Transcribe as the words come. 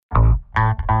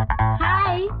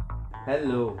Hi.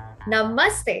 Hello.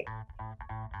 Namaste.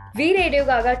 We Radio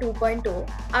Gaga 2.0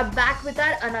 are back with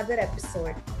our another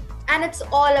episode, and it's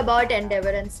all about endeavor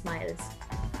and smiles.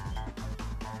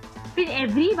 With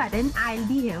every button, I'll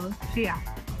be here, Shreya.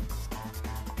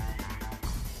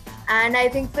 And I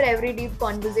think for every deep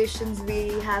conversations,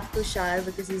 we have Tushar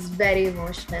because he's very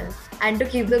emotional. And to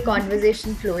keep the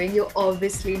conversation flowing, you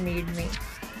obviously need me.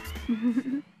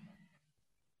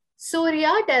 So,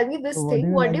 Ria, tell me this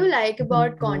thing. What do you like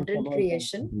about content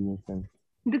creation?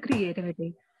 The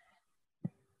creativity.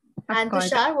 Of And course.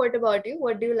 Tushar, what about you?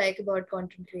 What do you like about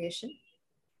content creation?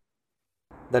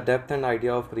 The depth and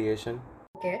idea of creation.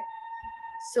 Okay.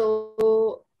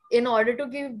 So, in order to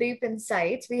give deep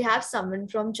insights, we have someone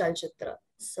from Chalchitra.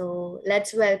 So,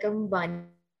 let's welcome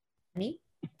Vani.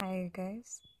 Hi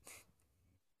guys.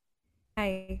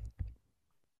 Hi.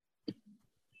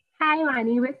 Hi,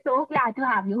 Vani. We're so glad to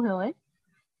have you here.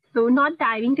 So, not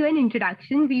diving to an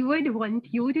introduction, we would want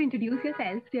you to introduce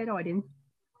yourself to your audience.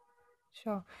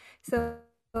 Sure. So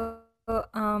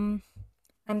I'm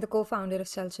the co-founder of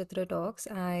Chalchitra Talks.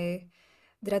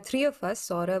 There are three of us,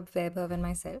 Saurabh, Vaibhav, and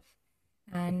myself.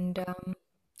 And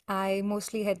I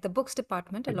mostly head the books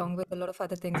department along with a lot of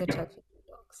other things at Chalchitra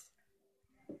Talks.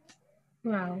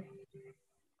 Wow.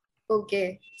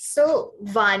 Okay, so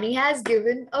Vani has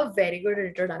given a very good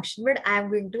introduction, but I'm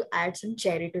going to add some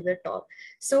cherry to the top.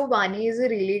 So Vani is a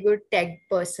really good tech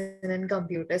person in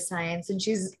computer science, and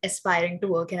she's aspiring to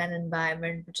work in an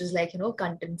environment which is like,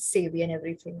 content savvy and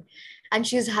everything. And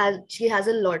she has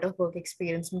a lot of work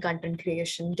experience in content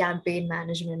creation, campaign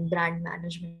management, brand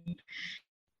management.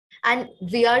 And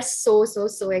we are so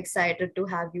excited to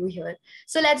have you here.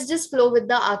 So let's just flow with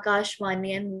the Akash,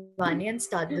 Vani, and Vani and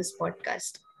start this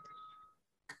podcast.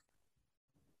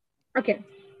 Okay.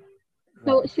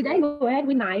 So, should I go ahead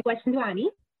with my question to Vani?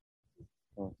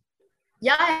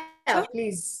 Yeah, Sure.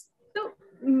 please. So,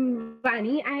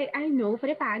 Vani, I know for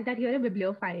a fact that you're a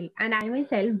bibliophile, and I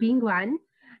myself, being one,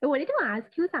 I wanted to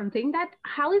ask you something that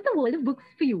how is the world of books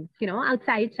for you,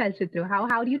 outside Chalchitra?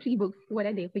 How do you treat books? What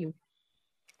are they for you?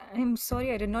 I'm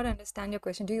sorry, I did not understand your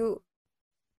question. Do you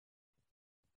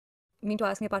mean to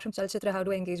ask me, apart from Chalchitra, how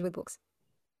do I engage with books?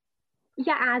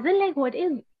 Yeah, as in like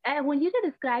I want you to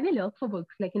describe your love for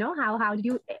books. Like, how did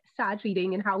you start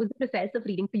reading and how is the process of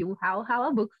reading for you? How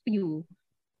are books for you?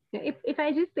 If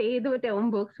I just say the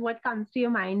term books, what comes to your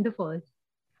mind the first?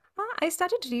 I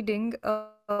started reading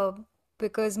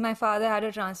because my father had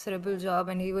a transferable job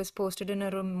and he was posted in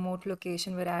a remote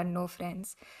location where I had no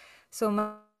friends. So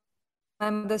my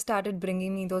mother started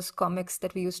bringing me those comics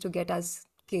that we used to get as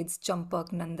kids,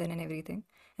 Champak, Nandan, and everything.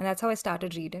 And that's how I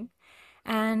started reading.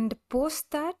 And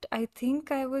post that, I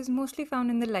think I was mostly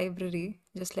found in the library,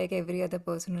 just like every other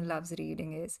person who loves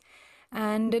reading is.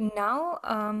 And now,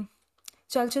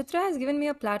 Chalchitra has given me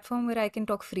a platform where I can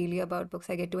talk freely about books.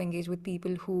 I get to engage with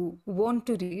people who want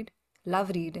to read,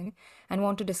 love reading, and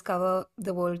want to discover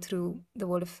the world through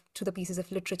the pieces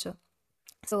of literature.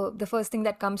 So the first thing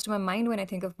that comes to my mind when I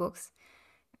think of books,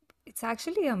 it's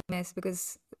actually a mess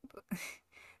because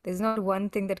there's not one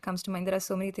thing that comes to mind. There are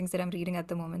so many things that I'm reading at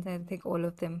the moment. I think all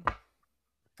of them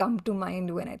come to mind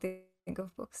when I think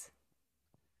of books.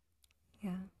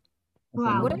 Yeah.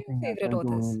 Wow. What are your favorite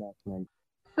authors?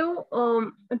 So,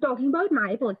 talking about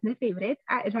my personal favorites,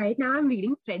 right now I'm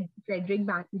reading Frederick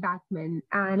Backman,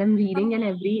 and I'm reading, and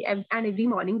every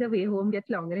morning the way home gets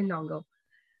longer and longer,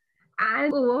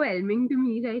 and overwhelming to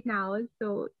me right now.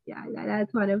 So, yeah,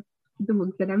 that's one of the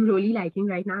books that I'm really liking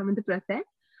right now. I'm in the process.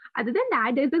 Other than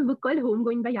that, there's this book called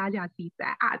Homegoing by Yaj Asif.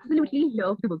 I absolutely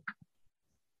love the book.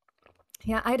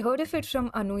 Yeah, I'd heard of it from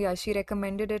Anuya. She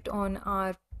recommended it on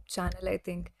our channel, I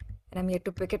think. And I'm yet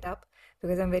to pick it up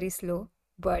because I'm very slow.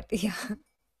 But yeah.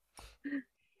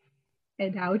 I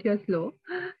doubt you're slow.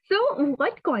 So,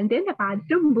 what content apart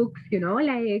from books, do you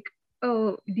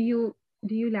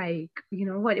like,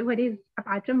 what is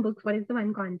apart from books, what is the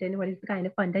one content, what is the kind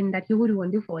of content that you would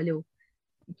want to follow?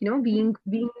 Being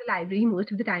in the library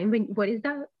most of the time, what is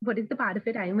the part of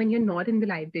your time when you're not in the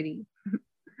library?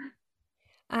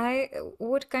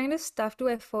 What kind of stuff do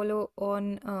I follow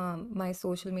on my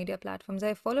social media platforms?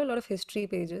 I follow a lot of history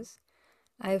pages.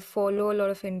 I follow a lot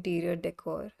of interior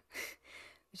decor,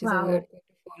 which is a Wow. weird thing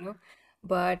to follow.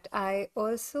 But I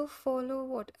also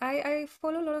follow I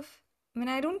follow a lot of, I mean,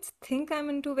 I don't think I'm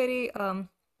into very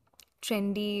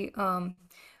trendy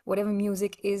whatever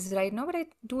music is right now, but I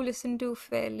do listen to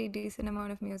fairly decent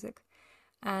amount of music.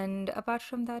 And apart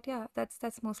from that, yeah,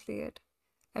 that's mostly it.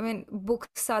 I mean,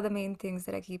 books are the main things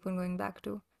that I keep on going back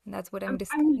to, and that's what I'm I'm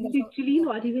discovering. literally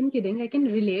not even kidding. I can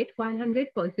relate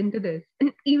 100% to this,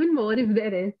 and even more if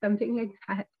there is something like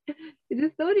that.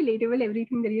 just so relatable,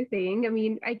 everything that you're saying. I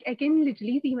mean, I can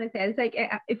literally see myself. Like,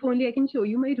 if only I can show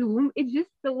you my room. It's just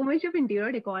so much of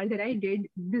interior decor that I did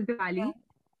this Diwali. Yeah.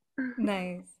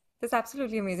 Nice. That's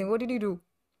absolutely amazing. What did you do?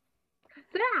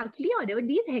 So I actually ordered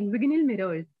these hexagonal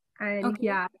mirrors. And Okay.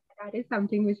 yeah, that is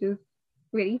something which is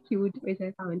very cute, which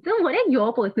I found. So what are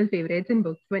your personal favorites in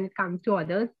books when it comes to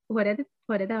others? What are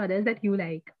the others that you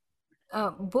like?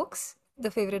 Books,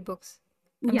 the favorite books.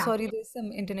 I'm Yeah. sorry, there's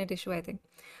some internet issue, I think.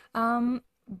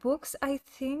 Books, I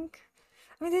think,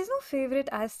 I mean, there's no favorite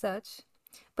as such,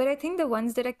 but I think the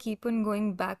ones that I keep on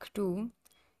going back to,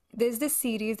 there's this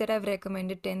series that I've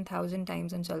recommended 10,000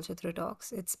 times on Chalchitra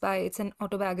Talks. It's an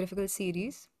autobiographical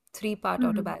series, three-part Hmm.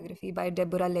 autobiography by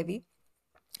Deborah Levy.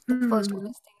 The first one Hmm.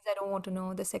 is Things I Don't Want to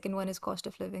Know. The second one is Cost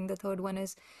of Living. The third one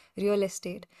is Real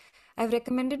Estate. I've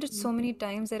recommended it so many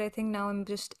times that I think now I'm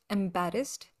just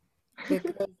embarrassed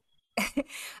because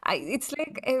it's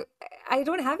like I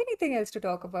don't have anything else to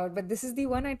talk about, but this is the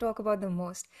one I talk about the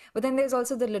most. But then there's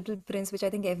also The Little Prince, which I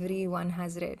think everyone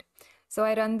has read. So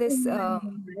I run Oh this my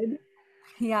God.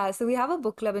 yeah, so we have a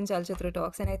book club in Chalchitra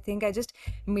Talks, and I think I just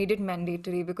made it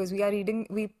mandatory because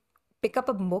we pick up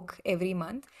a book every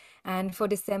month. And for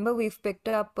December, we've picked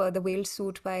up The Whale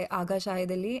Suit by Agha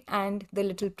Shahid Ali and The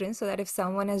Little Prince, so that if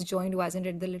someone has joined who hasn't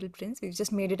read The Little Prince, we've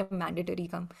just made it a mandatory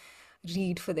come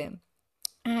read for them.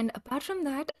 And apart from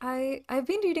that, I've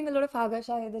been reading a lot of Agha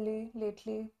Shahid Ali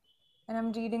lately, and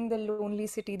I'm reading The Lonely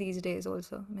City these days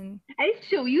also. I mean, I'll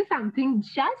show you something.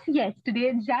 I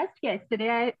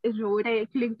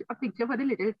clicked a picture for the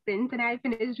Little Prince and I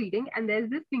finished reading. And there's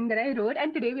this thing that I wrote.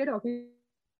 And today we are talking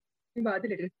about the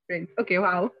Little Prince. Okay,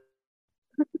 wow.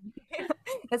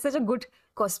 that's such a good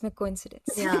cosmic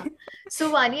coincidence. Yeah.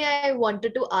 So, Vani, I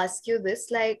wanted to ask you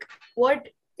this, like, what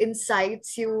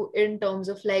incites you in terms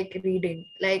of like reading?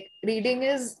 Like, reading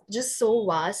is just so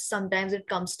vast. Sometimes it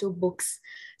comes to books,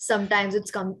 sometimes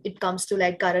it comes to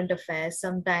like current affairs,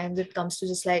 sometimes it comes to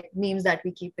just like memes that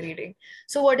we keep reading.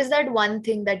 So, what is that one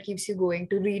thing that keeps you going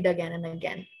to read again and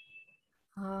again?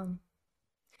 Um,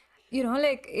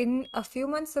 like in a few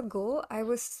months ago, I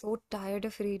was so tired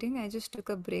of reading. I just took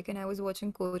a break and I was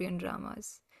watching Korean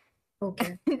dramas.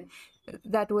 Okay.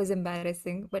 That was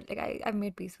embarrassing, but like I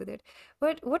made peace with it.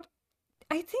 But what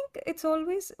I think it's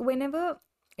always whenever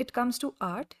it comes to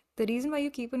art, the reason why you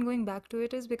keep on going back to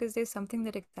it is because there's something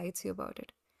that excites you about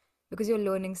it, because you're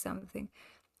learning something.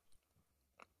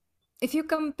 If you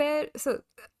compare, so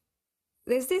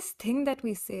there's this thing that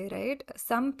we say, right?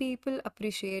 Some people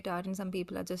appreciate art and some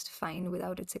people are just fine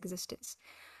without its existence.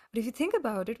 But if you think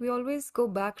about it, we always go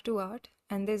back to art,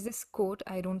 and there's this quote,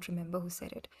 I don't remember who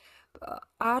said it.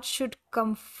 Art should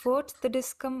comfort the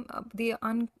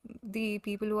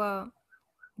people who are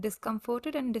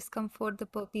discomforted and discomfort the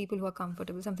people who are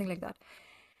comfortable, something like that.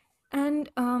 And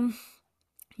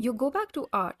you go back to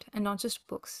art and not just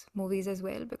books, movies as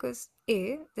well, because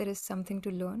A, there is something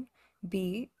to learn.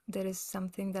 B, there is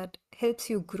something that helps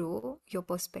you grow your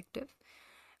perspective.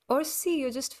 Or C,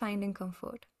 you're just finding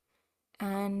comfort.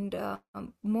 And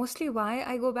mostly why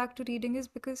I go back to reading is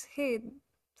because, hey,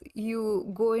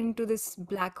 you go into this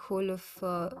black hole of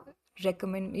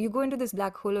you go into this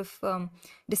black hole of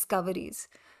discoveries.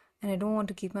 And I don't want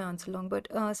to keep my answer long, but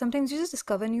sometimes you just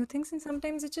discover new things, and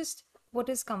sometimes it's just what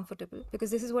is comfortable,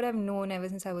 because this is what I've known ever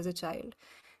since I was a child.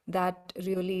 That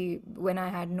really, when I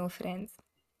had no friends,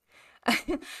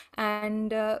 and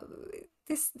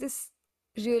this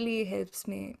really helps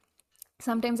me.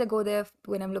 Sometimes I go there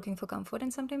when I'm looking for comfort,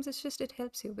 and sometimes it's just it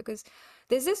helps you because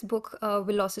there's this book,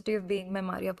 Velocity of Being by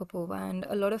Maria Popova, and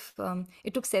a lot of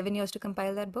it took 7 years to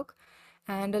compile that book,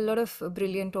 and a lot of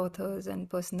brilliant authors and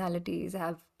personalities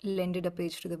have lended a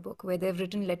page to the book where they've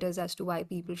written letters as to why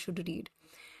people should read.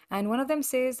 And one of them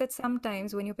says that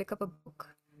sometimes when you pick up a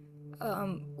book,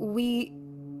 we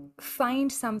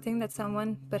find something that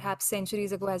someone perhaps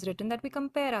centuries ago has written that we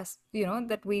compare us,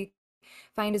 that we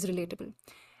find is relatable.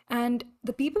 And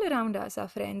the people around us, our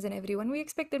friends and everyone, we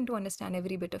expect them to understand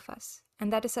every bit of us.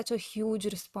 And that is such a huge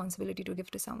responsibility to give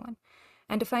to someone.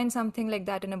 And to find something like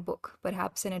that in a book,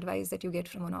 perhaps an advice that you get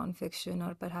from a nonfiction,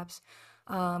 or perhaps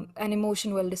an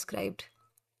emotion well described,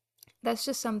 that's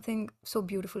just something so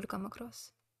beautiful to come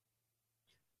across.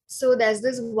 So there's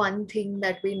this one thing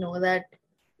that we know, that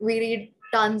we read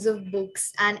tons of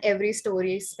books and every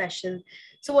story is special.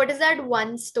 So what is that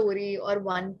one story or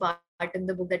one part in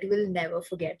the book that you will never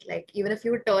forget? Like even if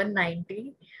you turn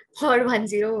 90 or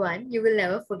 101, you will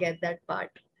never forget that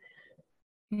part.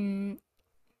 Mm,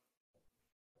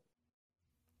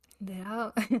 there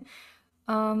are.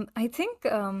 I think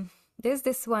there's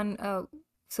this one.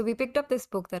 So we picked up this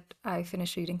book that I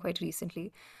finished reading quite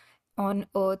recently. On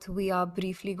Earth We Are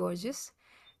Briefly Gorgeous,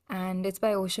 and it's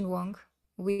by Ocean Wong.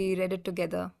 We read it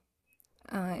together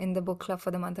in the book club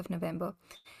for the month of November,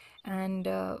 and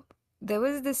there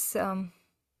was this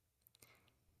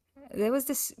there was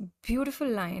this beautiful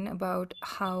line about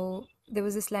how there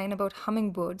was this line about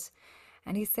hummingbirds,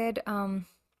 and he said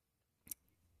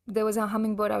there was a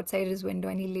hummingbird outside his window,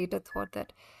 and he later thought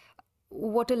that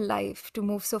what a life to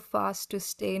move so fast to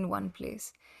stay in one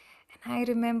place. And I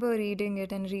remember reading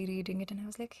it and rereading it, and I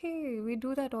was like, hey, we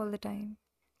do that all the time.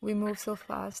 We move so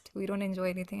fast, we don't enjoy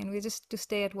anything, and we just to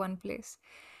stay at one place.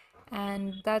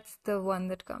 And that's the one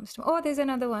that comes to. Oh, there's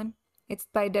another one. It's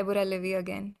by Deborah Levy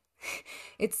again.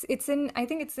 It's in, I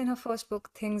think it's in her first book,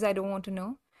 Things I Don't Want to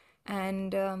Know.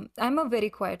 And I'm a very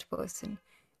quiet person,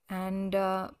 and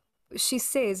she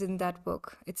says in that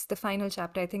book, it's the final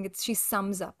chapter, I think she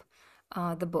sums up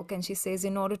the book, and she says,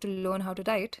 in order to learn how to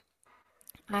write,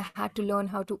 I had to learn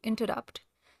how to interrupt,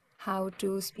 how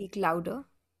to speak louder,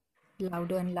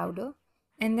 louder and louder,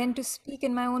 and then to speak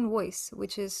in my own voice,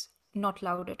 which is not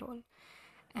loud at all.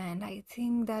 And I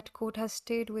think that quote has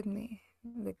stayed with me,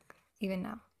 like, even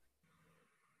now.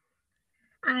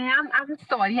 I'm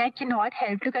sorry, I cannot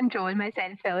help to control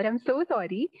myself here. I'm so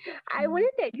sorry. I want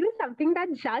to tell you something that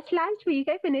just last week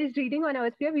I finished reading on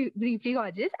Earth We Are Briefly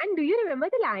Gorgeous. And do you remember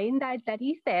the line that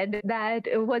he said that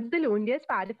what's the loneliest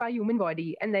part of our human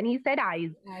body? And then he said eyes.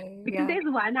 Because Yeah. there's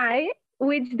one eye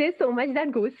which there's so much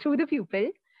that goes through the pupil.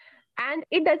 And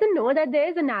it doesn't know that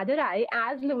there's another eye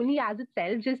as lonely as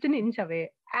itself, just an inch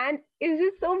away. And it's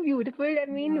just so beautiful. I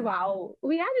mean, Yeah. wow.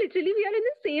 We are in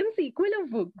the same sequel of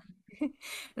books.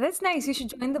 That's nice. You should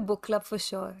join the book club for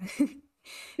sure.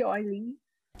 Surely.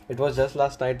 It was just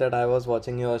last night that I was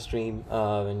watching your stream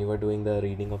when you were doing the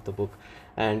reading of the book,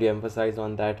 and you emphasized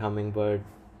on that hummingbird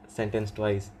sentence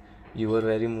twice. You were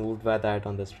very moved by that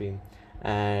on the stream.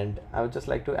 And I would just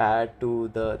like to add to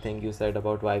the thing you said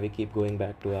about why we keep going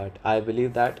back to art. I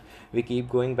believe that we keep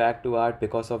going back to art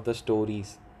because of the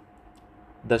stories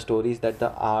that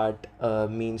the art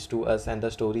means to us, and the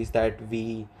stories that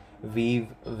we weave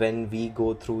when we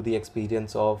go through the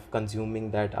experience of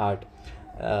consuming that art.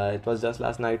 It was just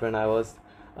last night when I was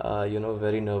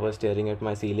very nervous staring at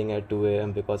my ceiling at 2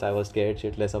 a.m. because I was scared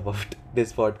shitless about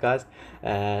this podcast,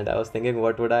 and I was thinking,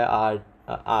 what would I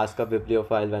ask a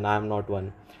bibliophile when I am not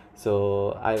one?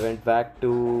 So I went back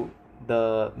to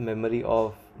the memory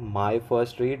of my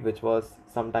first read, which was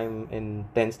sometime in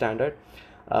 10th standard.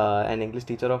 An English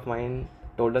teacher of mine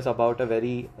told us about a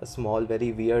very small,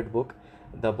 very weird book.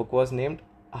 The book was named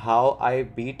How I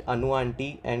Beat Anu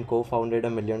Auntie and Co-Founded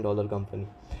 $1 Million Company.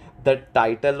 The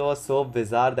title was so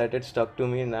bizarre that it stuck to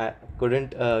me, and I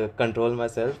couldn't control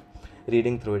myself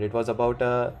reading through it. It was about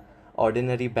a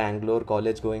ordinary Bangalore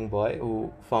college going boy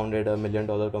who founded $1 million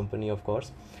company, of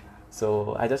course.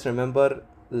 So I just remember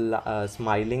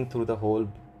smiling through the whole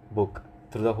book,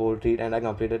 through the whole read, and I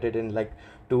completed it in like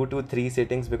 2 to 3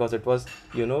 sittings because it was,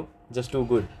 just too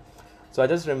good. So I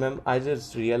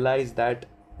just realized that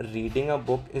reading a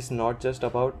book is not just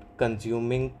about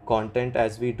consuming content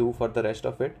as we do for the rest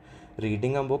of it.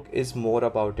 Reading a book is more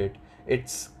about it.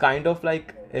 It's kind of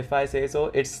like, if I say so,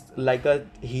 it's like a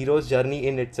hero's journey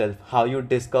in itself. How you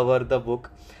discover the book,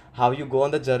 how you go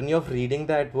on the journey of reading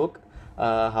that book,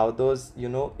 how those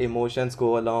emotions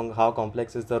go along, how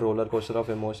complex is the roller coaster of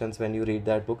emotions when you read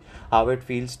that book, how it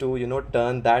feels to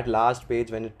turn that last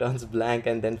page when it turns blank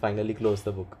and then finally close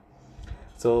the book.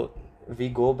 So we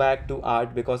go back to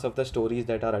art because of the stories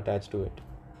that are attached to it.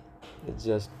 It's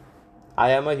just,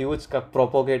 I am a huge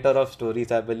propagator of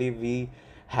stories. I believe we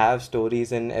have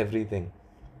stories in everything.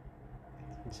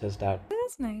 It's just that.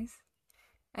 That's nice.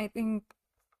 I think,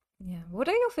 yeah. What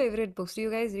are your favorite books? Do you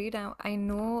guys read? I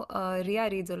know Ria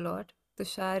reads a lot.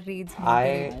 Tushar reads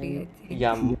moderately, I think.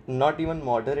 Yeah, not even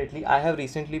moderately. I have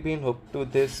recently been hooked to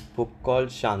this book called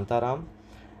Shantaram.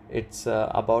 It's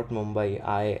about Mumbai.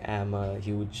 I am a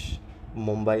huge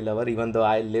Mumbai lover, even though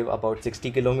I live about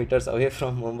 60 kilometers away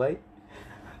from Mumbai.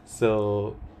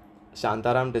 So,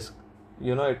 Shantaram,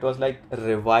 it was like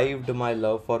revived my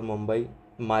love for Mumbai,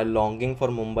 my longing for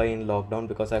Mumbai in lockdown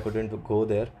because I couldn't go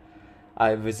there.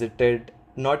 I visited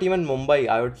not even Mumbai,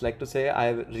 I would like to say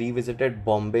I revisited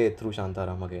Bombay through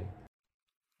Shantaram again.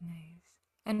 Nice.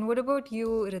 And what about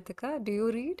you, Ritika? Do you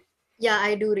read? Yeah,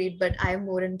 I do read, but I'm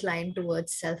more inclined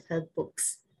towards self-help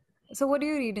books. So what do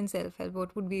you read in self-help?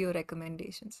 What would be your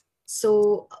recommendations?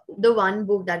 So the one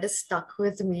book that is stuck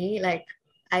with me, like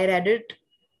I read it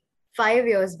 5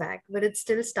 years back, but it's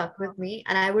still stuck with me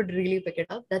and I would really pick it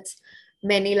up. That's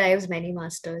Many Lives, Many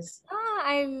Masters.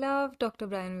 I love Dr.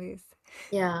 Brian Weiss.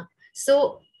 Yeah.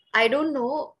 So I don't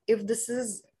know if this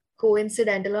is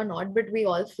coincidental or not, but we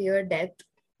all fear death,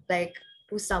 like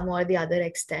to some or the other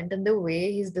extent. And the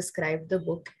way he's described the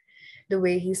book, the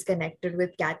way he's connected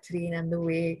with Catherine, and the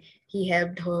way he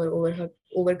helped her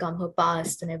overcome her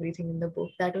past and everything in the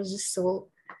book, that was just so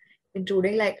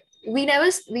intruding. Like we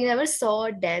never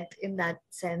saw death in that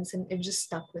sense, and it just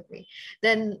stuck with me.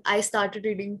 Then I started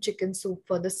reading Chicken Soup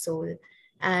for the Soul,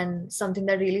 and something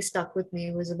that really stuck with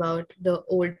me was about the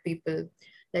old people,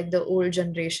 like the old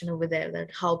generation over there,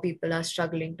 that how people are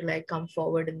struggling to like come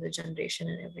forward in the generation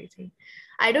and everything.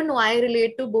 I don't know, I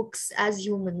relate to books as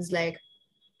humans, like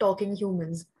talking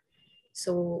humans.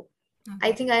 So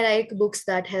I think I like books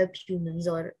that help humans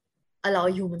or allow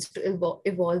humans to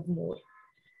evolve more.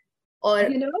 Or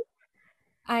You know,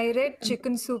 I read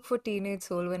Chicken Soup for Teenage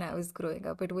Soul when I was growing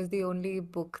up. It was the only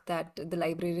book that the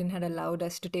librarian had allowed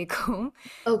us to take home.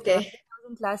 So I okay. think I was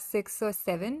in class 6 or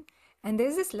 7. And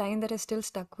there's this line that has still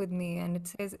stuck with me, and it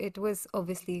says it was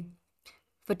obviously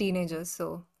for teenagers,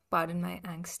 so pardon my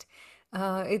angst.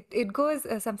 It goes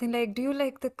something like, "Do you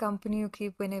like the company you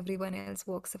keep when everyone else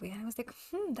walks away?" And I was like,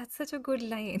 that's such a good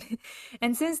line.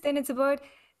 And since then, it's about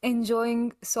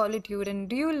enjoying solitude. And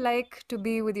do you like to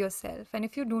be with yourself? And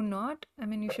if you do not, I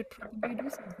mean, you should probably do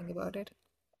something about it.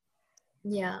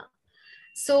 Yeah.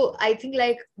 So I think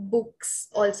like books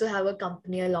also have a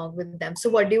company along with them. So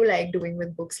what do you like doing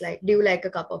with books? Like, do you like a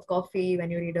cup of coffee when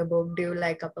you read a book? Do you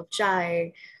like a cup of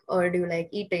chai? Or do you like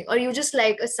eating? Or you just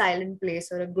like a silent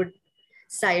place or a good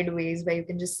sideways where you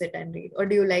can just sit and read? Or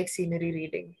do you like scenery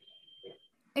reading?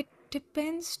 It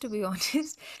depends, to be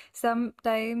honest.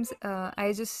 Sometimes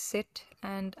I just sit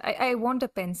and I want a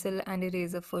pencil and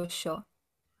eraser for sure.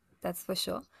 That's for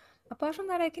sure. Apart from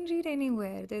that, I can read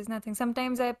anywhere. There's nothing.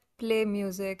 Sometimes I play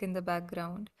music in the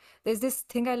background. There's this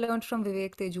thing I learned from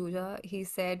Vivek Tejuja. He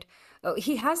said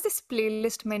he has this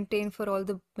playlist maintained for all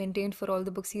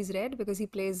the books he's read, because he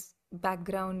plays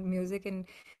background music, and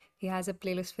he has a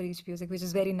playlist for each music, which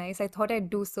is very nice. I thought I'd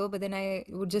do so, but then I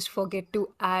would just forget to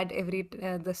add every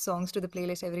the songs to the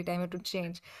playlist every time it would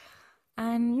change.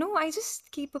 And no, I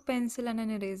just keep a pencil and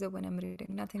an eraser when I'm reading,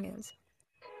 nothing else.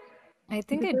 I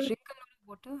think I because drink a lot of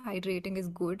water. Hydrating is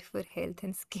good for health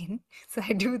and skin. So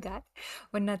I do that,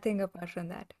 but nothing apart from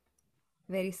that.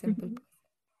 Very simple.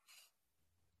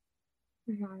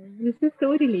 wow, this is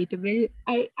so relatable.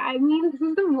 I mean, this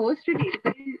is the most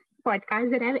relatable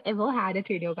podcast that I've ever had at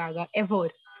Radio Gaga, ever.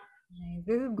 Nice.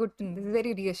 This is good to know. This is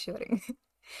very reassuring.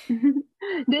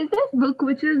 There's this book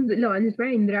which is launched by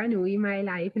Indra Nooyi, My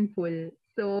Life in Full.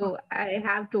 So I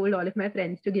have told all of my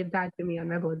friends to give that to me on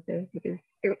my birthday because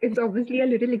it's obviously a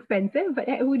little expensive, but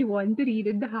I would want to read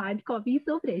it. The hard copy is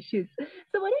so precious.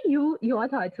 So what are your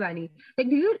thoughts, Vani? Like,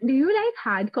 do you like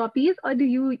hard copies, or do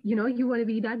you want to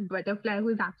be that butterfly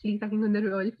who's actually sucking on the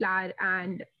royal flower,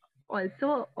 and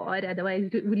also, or otherwise,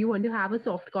 would you want to have a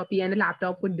soft copy and a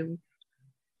laptop would do?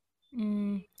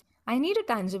 Mm, I need a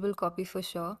tangible copy for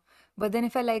sure. But then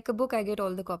if I like a book, I get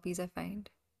all the copies I find.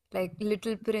 Like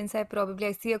Little Prince, I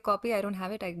see a copy, I don't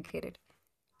have it, I get it.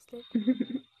 It's like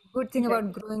good thing Right.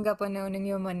 about growing up and earning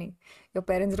your money. Your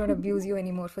parents don't abuse you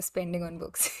anymore for spending on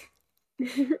books.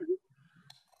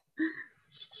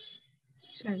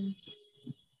 Right.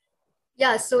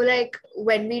 Yeah, so like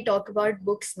when we talk about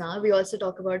books now, we also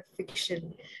talk about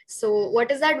fiction. So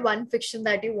what is that one fiction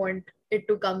that you want it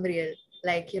to come real?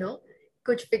 Like,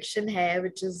 kuch fiction hai,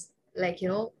 which is like,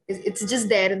 it's just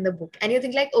there in the book. And you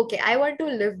think like, okay, I want to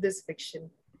live this fiction.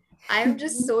 I am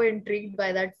just so intrigued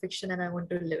by that fiction and I want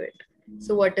to live it.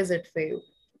 So what is it for you?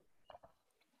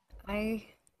 I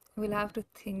will have to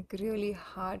think really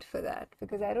hard for that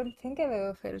because I don't think I've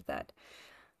ever felt that.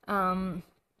 Um,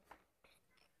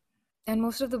 and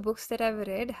most of the books that I've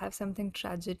read have something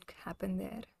tragic happen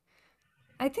there.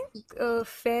 I think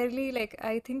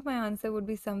I think my answer would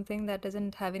be something that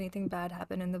doesn't have anything bad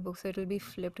happen in the book. So it'll be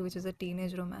Flipped, which is a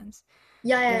teenage romance.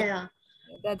 Yeah, yeah,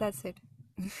 Because yeah. that's it.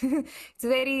 It's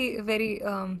very, very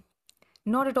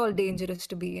not at all dangerous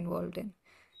to be involved in.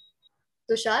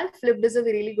 Tushar, Flipped is a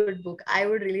really good book. I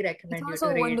would really It's recommend you to also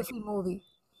a read. wonderful movie.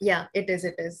 Yeah, it is.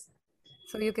 It is.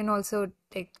 So you can also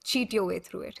like cheat your way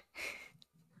through it.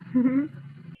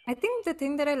 I think the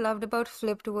thing that I loved about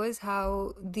Flipped was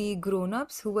how the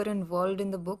grown-ups who were involved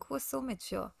in the book were so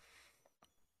mature,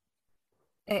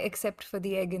 except for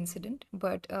the egg incident.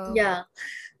 But Yeah.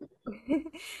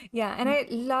 yeah, and I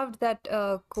loved that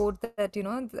quote that,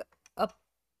 a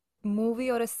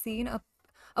movie or a scene,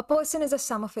 a person is a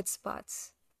sum of its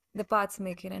parts. The parts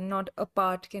make it, and not a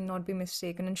part cannot be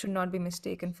mistaken and should not be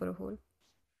mistaken for a whole.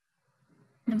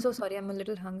 I'm so sorry, I'm a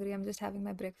little hungry. I'm just having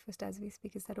my breakfast as we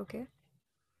speak. Is that okay?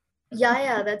 Yeah,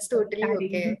 yeah, that's totally Daddy.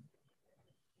 okay.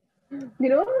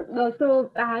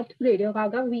 So at Radio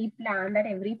Gaga, we plan that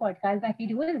every podcast that we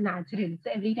do is natural.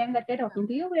 So every time that we're talking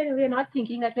to you, we're not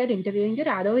thinking that we're interviewing you.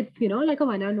 Rather, it's, like a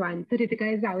one-on-one. So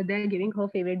Ritika is out there giving her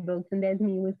favorite books, and there's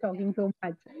me who's talking so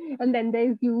much. And then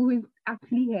there's you who's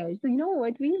actually here. So,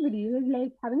 what we believe is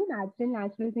like having a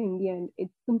natural thing, and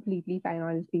it's completely fine,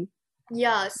 honestly.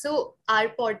 Yeah, so our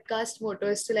podcast motto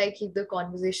is to like keep the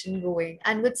conversation going.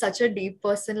 And with such a deep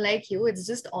person like you, it's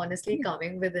just honestly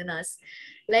coming within us.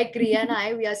 Like Ria and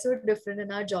I, we are so different in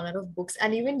our genre of books,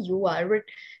 and even you are, but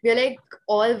we are like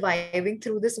all vibing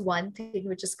through this one thing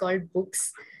which is called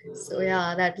books. So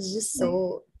yeah, that is just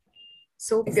so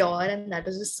This, pure, and that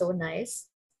is just so nice.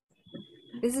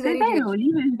 this is Chris, very I real.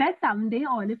 really wish that someday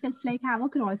all of us like have a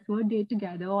crossword day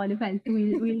together. All of us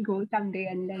we'll go someday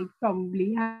and like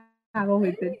probably have a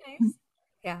visit. That'll be nice.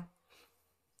 Yeah,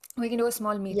 we can do a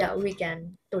small Yeah, meetup. we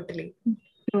can totally.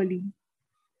 Slowly.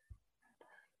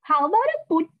 How about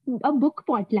a book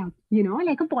potluck?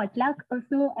 Like a potluck.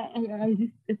 I'll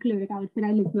just clear it out for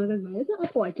our listeners as well. So a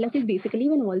potluck is basically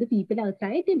when all the people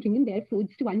outside they bring in their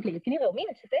foods to one place. Can you hear me,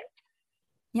 Ashita?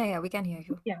 Yeah, we can hear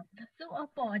you. Yeah. So a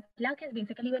potluck is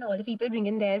basically when all the people bring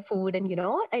in their food and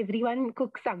everyone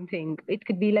cooks something. It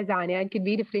could be lasagna, it could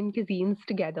be different cuisines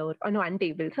together on one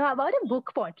table. So how about a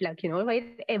book potluck, where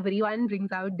everyone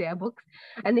brings out their books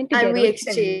and then And together we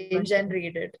exchange everyone and shares.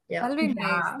 read it. Yeah. That'll be nice.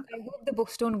 Yeah. I hope the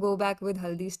books don't go back with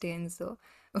haldi stains, so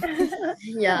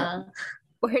Yeah.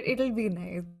 but it'll be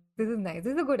nice. This is nice.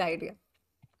 This is a good idea.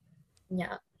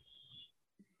 Yeah.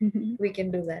 We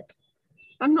can do that.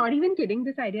 I'm not even kidding.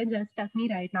 This idea just struck me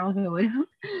right now here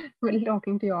while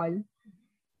talking to you all.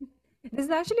 This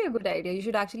is actually a good idea. You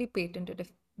should actually patent it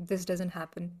if this doesn't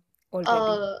happen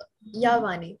already. Yeah,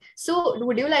 Vani. So,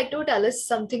 would you like to tell us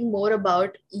something more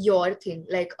about your thing,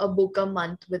 like a book a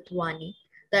month with Vani?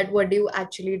 That what do you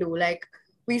actually do? Like,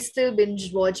 we still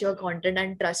binge watch your content,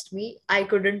 and trust me, I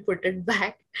couldn't put it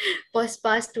back. First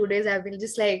past 2 days, I've been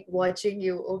just like watching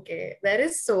you. Okay, there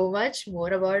is so much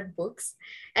more about books,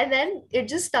 and then it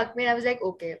just stuck me. And I was like,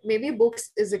 okay, maybe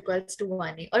books is equals to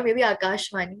Vani, or maybe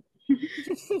Akash Vani.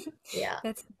 Yeah.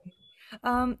 That's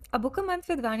a book a month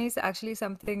with Vani is actually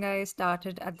something I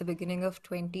started at the beginning of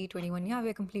 2021. Yeah,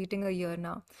 we're completing a year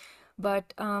now.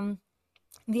 But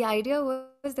the idea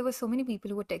was there were so many people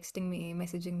who were texting me,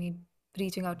 messaging me,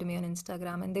 reaching out to me on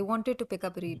Instagram, and they wanted to pick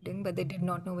up reading, but they did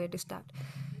not know where to start.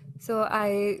 So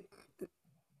I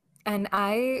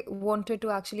wanted to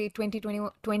actually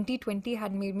 2020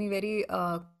 had made me very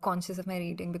conscious of my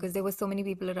reading because there were so many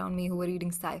people around me who were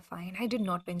reading sci-fi, and I did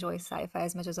not enjoy sci-fi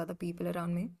as much as other people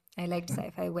around me. I liked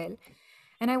sci-fi well,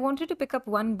 and I wanted to pick up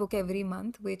one book every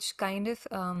month, which kind of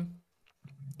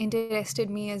interested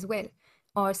me as well,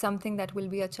 or something that will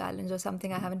be a challenge or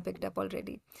something I haven't picked up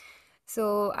already.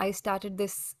 So I started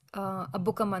this a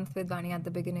book a month with Vani at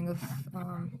the beginning of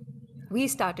we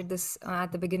started this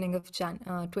at the beginning of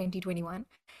 2021,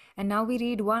 and now we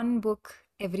read one book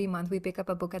every month. We pick up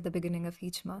a book at the beginning of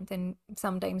each month, and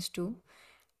sometimes two.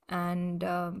 And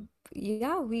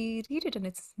yeah, we read it, and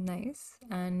it's nice.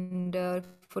 And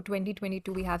for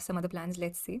 2022, we have some other plans.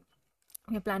 Let's see.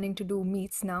 We're planning to do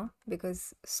meets now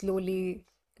because slowly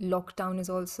lockdown is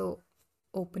also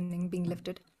opening, being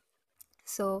lifted.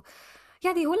 So,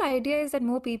 yeah, the whole idea is that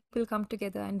more people come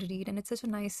together and read, and it's such a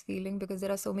nice feeling because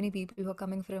there are so many people who are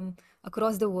coming from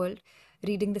across the world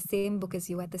reading the same book as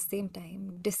you at the same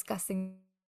time, discussing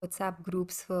it. We have WhatsApp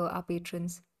groups for our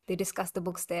patrons. They discuss the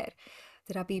books there.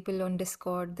 There are people on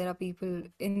Discord, there are people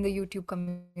in the YouTube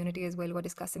community as well who are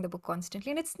discussing the book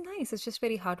constantly, and it's nice. It's just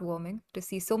very heartwarming to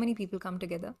see so many people come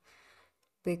together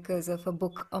because of a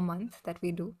book a month that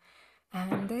we do.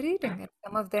 And they're reading, and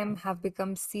some of them have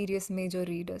become serious major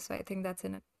readers. So I think that's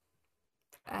in it.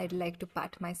 I'd like to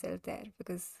pat myself there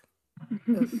because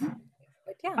of,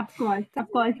 but yeah, Of that's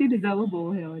course, you deserve a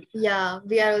bow here. Yeah,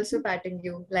 we are also patting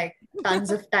you like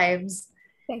tons of times.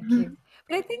 thank you.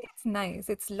 But I think it's nice.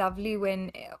 It's lovely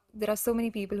when there are so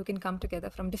many people who can come together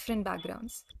from different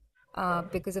backgrounds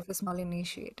because of a small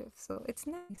initiative. So it's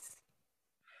nice.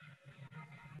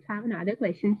 Have another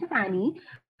question. So, Fanny,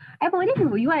 I've already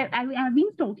know you. I've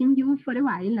been stalking you for a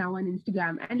while now on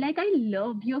Instagram, and like I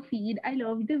love your feed. I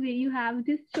love the way you have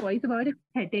this choice about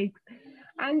aesthetics,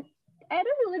 and I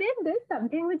don't know. There's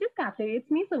something which just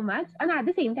captivates me so much, and at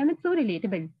the same time, it's so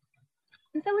relatable.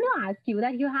 So I want to ask you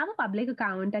that you have a public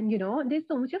account, and there's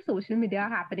so much of social media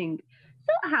happening.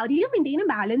 So how do you maintain a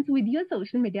balance with your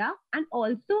social media and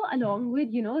also along with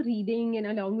reading and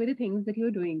along with the things that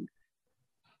you're doing?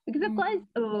 Because of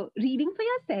course, reading for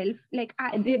yourself, like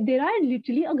there are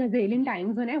literally a gazillion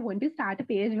times when I want to start a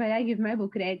page where I give my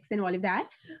book recs and all of that.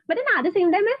 But then at the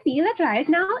same time, I feel that right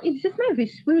now it's just my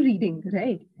wishful reading,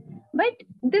 right? But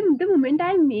the moment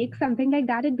I make something like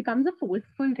that, it becomes a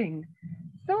forceful thing.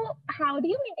 So how do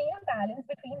you maintain a balance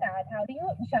between that? How do you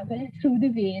juggle through the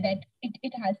way that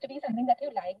it has to be something that you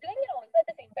like doing and also at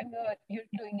the same time you're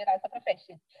doing it as a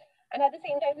profession? And at the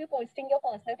same time, you're posting your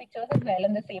personal pictures as well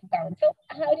on the same account. So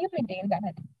how do you maintain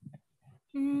that?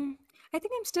 Mm, I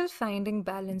think I'm still finding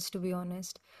balance, to be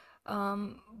honest.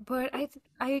 But I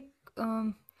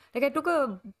like I took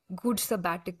a good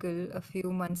sabbatical a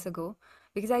few months ago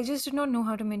because I just did not know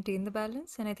how to maintain the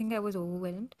balance, and I think I was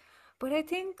overwhelmed. But I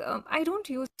think I don't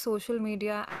use social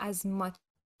media as much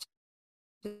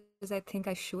as I think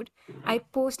I should. I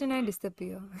post and I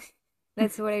disappear.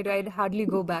 That's what I do. I'd hardly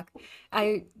go back.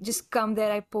 I just come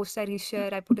there, I post, I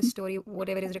reshare, I put a story,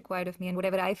 whatever is required of me, and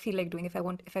whatever I feel like doing. If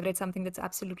I've read something that's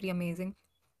absolutely amazing,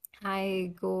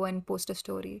 I go and post a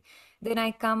story. Then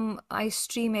I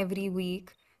stream every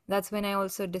week. That's when I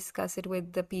also discuss it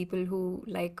with the people who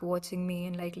like watching me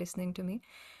and like listening to me.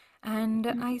 And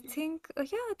I think,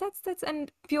 yeah, that's,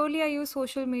 and purely I use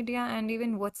social media and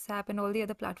even WhatsApp and all the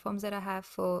other platforms that I have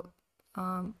for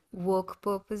work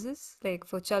purposes, like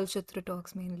for Chalchitra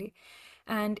talks mainly.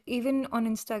 And even on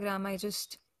Instagram, I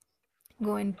just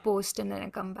go and post and then I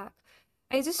come back.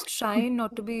 I just try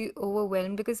not to be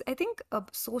overwhelmed because I think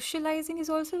socializing is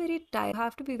also very tiring. You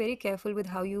have to be very careful with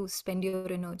how you spend your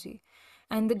energy.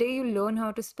 And the day you learn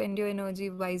how to spend your energy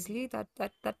wisely, that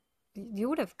you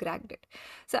would have cracked it.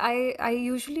 So I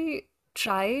usually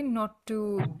try not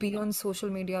to be on social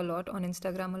media a lot, on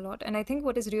Instagram a lot. And I think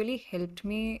what has really helped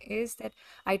me is that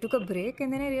I took a break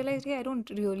and then I realized, hey, I don't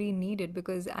really need it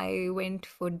because I went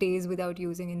for days without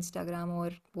using Instagram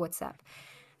or WhatsApp.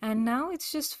 And now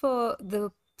it's just for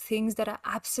the things that are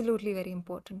absolutely very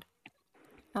important.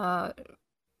 Uh,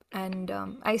 and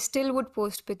I still would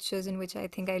post pictures in which I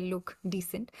think I look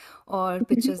decent, or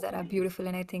pictures that are beautiful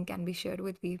and I think can be shared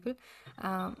with people.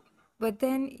 Um, but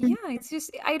then, yeah, it's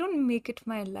just, I don't make it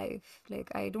my life. Like,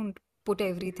 I don't put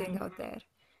everything out there.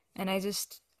 And I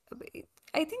think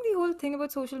the whole thing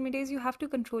about social media is you have to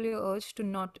control your urge to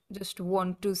not just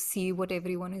want to see what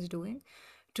everyone is doing,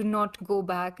 to not go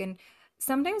back. And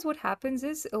sometimes what happens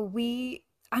is we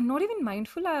are not even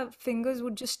mindful, our fingers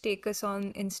would just take us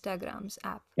on Instagram's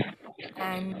app.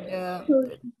 And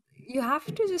you have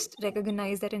to just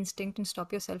recognize that instinct and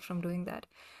stop yourself from doing that.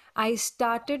 I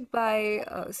started by,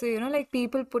 so like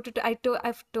people put it,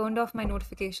 I've turned off my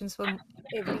notifications from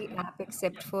every app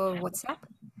except for WhatsApp.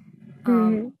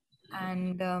 Um, Mm-hmm.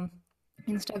 and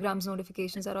Instagram's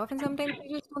notifications are off, and sometimes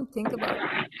you just don't think about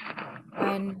it.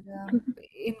 And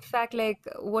in fact, like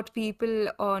what people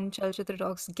on Chalchitra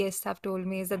Talks guests have told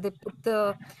me is that they put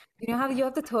how you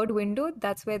have the third window,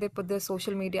 that's where they put the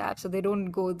social media app, so they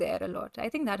don't go there a lot. I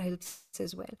think that helps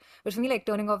as well. But for me, like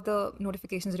turning off the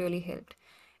notifications really helped.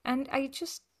 And you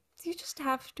just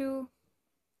have to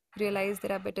realize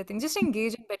there are better things. Just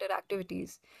engage in better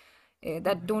activities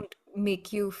that don't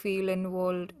make you feel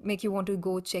involved, make you want to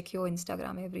go check your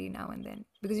Instagram every now and then.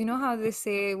 Because you know how they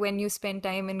say when you spend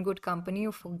time in good company,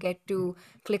 you forget to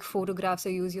click photographs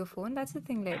or use your phone. That's the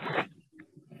thing. Like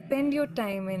spend your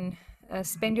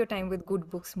time with good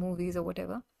books, movies, or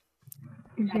whatever.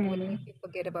 That will Right. make you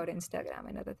forget about Instagram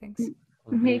and other things.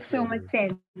 Makes Completely so much agree.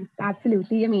 sense.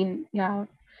 Absolutely. I mean, yeah.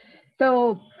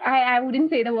 So I wouldn't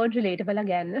say the word relatable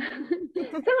again.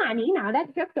 So Annie, now that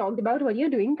we have talked about what you're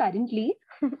doing currently,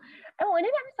 I'm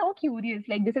so curious.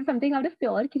 Like this is something out of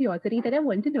pure curiosity that I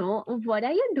want to know. What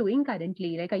are you doing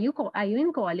currently? Like are you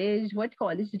in college? What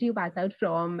college did you pass out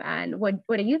from? And what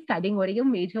are you studying? What are your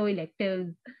major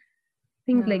electives?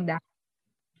 Things Yeah. like that.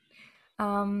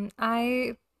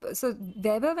 I so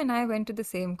Weber, when I went to the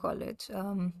same college,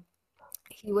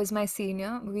 he was my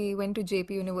senior. We went to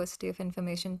JP University of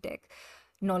Information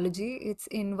Technology. It's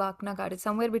in Vakna Ghat. It's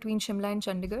somewhere between Shimla and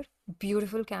Chandigarh.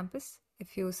 Beautiful campus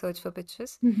if you search for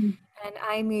pictures. Mm-hmm. And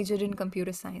I majored in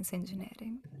computer science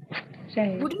engineering.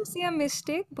 Right. Wouldn't say a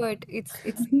mistake, but it's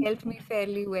helped me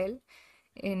fairly well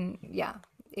in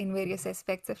in various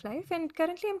aspects of life. And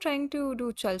currently I'm trying to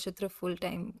do Chalchitra full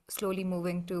time, slowly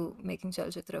moving to making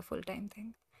Chalchitra a full time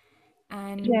thing.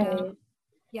 And Right.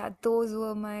 yeah, those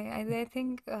were I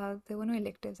think there were no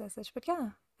electives as such, but yeah,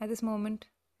 at this moment,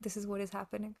 this is what is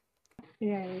happening.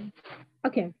 Right.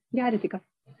 Okay. Yeah, Ritika.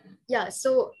 Yeah,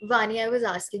 so Vani, I was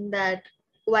asking that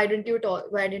why didn't you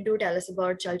tell us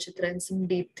about Chalchitra and some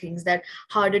deep things, that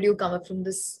how did you come up from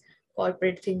this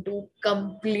corporate thing to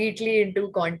completely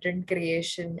into content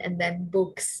creation and then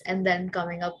books and then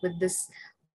coming up with this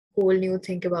whole new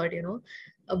thing about,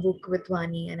 a book with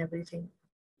Vani and everything.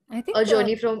 I A think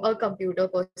journey from a computer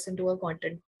person to a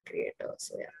content creator.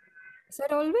 So yeah. so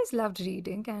I'd always loved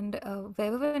reading, and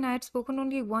Vaibhav and I had spoken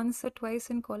only once or twice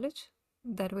in college.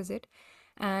 That was it.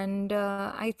 And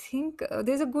I think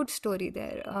there's a good story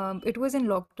there. It was in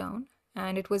lockdown,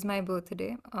 and it was my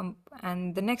birthday.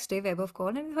 And the next day, Vaibhav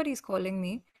called, and I thought he's calling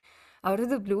me out of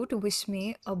the blue to wish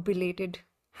me a belated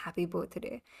happy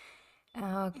birthday.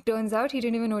 Turns out he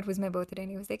didn't even know it was my birthday,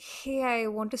 and he was like, "Hey, I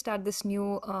want to start this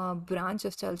new branch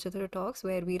of Chalchitra Talks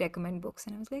where we recommend books."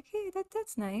 And I was like, "Hey,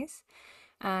 that's nice."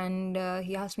 And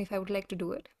he asked me if I would like to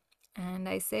do it, and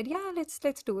I said, "Yeah, let's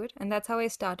do it." And that's how I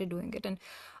started doing it. And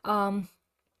um,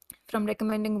 from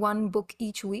recommending one book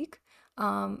each week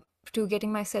to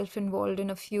getting myself involved in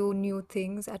a few new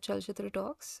things at Chalchitra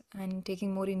Talks and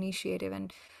taking more initiative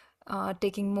and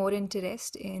taking more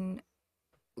interest in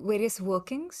various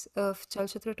workings of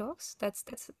Chalchitra Talks. That's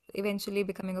eventually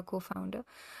becoming a co-founder.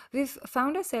 We've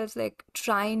found ourselves like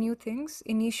try new things.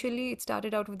 Initially, it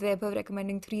started out with Vaibhav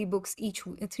recommending three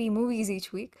movies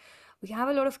each week. We have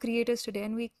a lot of creators today,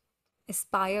 and we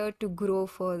aspire to grow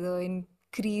further,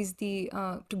 increase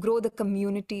to grow the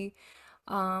community,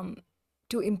 um,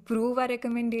 to improve our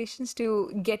recommendations,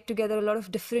 to get together a lot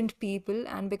of different people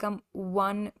and become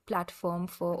one platform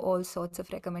for all sorts of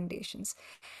recommendations.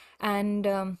 And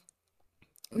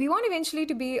we want eventually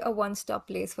to be a one-stop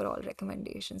place for all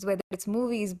recommendations, whether it's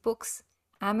movies, books,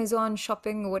 Amazon,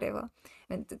 shopping, whatever.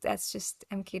 And that's just,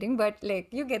 I'm kidding, but like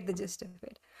you get the gist of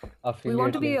it. We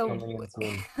want to Affiliate be links a,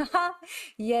 coming in soon.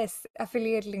 yes,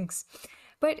 affiliate links.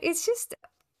 But it's just,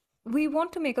 we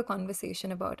want to make a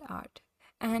conversation about art.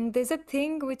 And there's a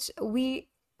thing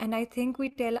and I think we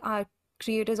tell our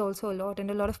creators also a lot, and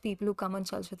a lot of people who come on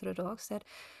Chalchitra Talks, that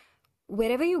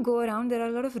wherever you go around, there are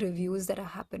a lot of reviews that are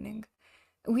happening.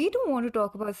 We don't want to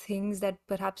talk about things that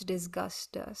perhaps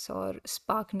disgust us or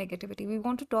spark negativity. We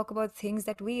want to talk about things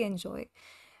that we enjoy.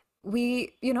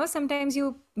 Sometimes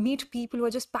you meet people who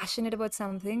are just passionate about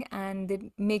something and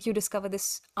they make you discover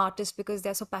this artist because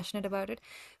they're so passionate about it.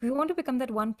 We want to become that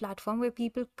one platform where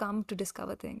people come to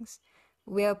discover things,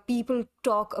 where people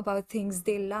talk about things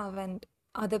they love and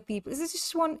other people. This is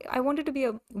just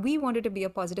we wanted to be a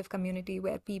positive community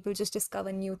where people just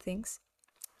discover new things,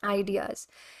 ideas,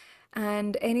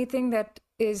 and anything that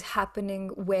is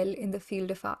happening well in the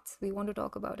field of arts. We want to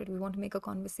talk about it. We want to make a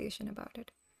conversation about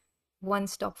it. One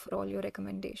stop for all your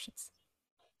recommendations.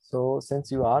 So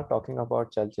since you are talking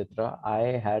about Chalchitra,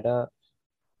 I had a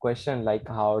question like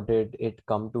how did it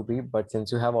come to be? But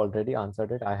since you have already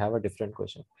answered it, I have a different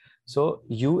question. So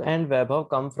you and Vaibhav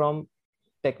come from,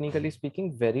 technically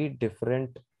speaking, very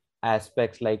different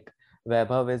aspects. Like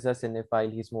Vaibhav is a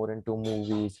cinephile, he's more into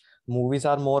movies. Movies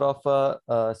are more of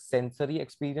a sensory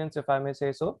experience, if I may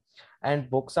say so. And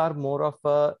books are more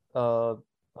of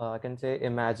I can say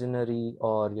imaginary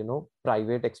or,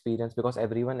 private experience, because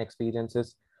everyone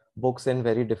experiences books in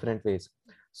very different ways.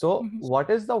 So Mhm. what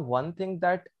is the one thing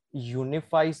that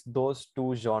unifies those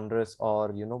two genres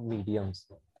or, mediums,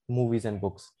 movies and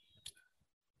books,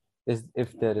 is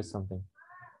if there is something?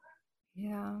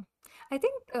 Yeah, I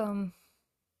think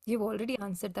you've already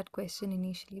answered that question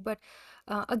initially, but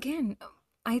again,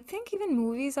 I think even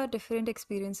movies are different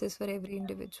experiences for every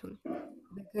individual.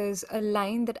 Because a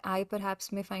line that I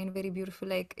perhaps may find very beautiful,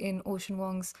 like in Ocean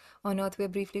Wong's On Earth We're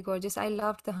Briefly Gorgeous, I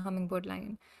loved the hummingbird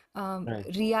line. Right.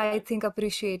 Ria, I think,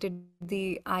 appreciated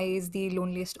the eye is the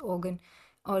loneliest organ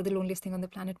or the loneliest thing on the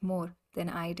planet more than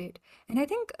I did. And I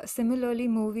think similarly,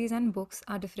 movies and books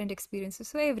are different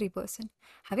experiences for every person.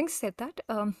 Having said that,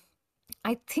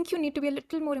 I think you need to be a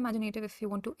little more imaginative if you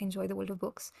want to enjoy the world of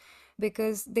books,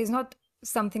 because there's not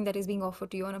something that is being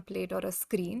offered to you on a plate or a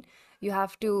screen. You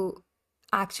have to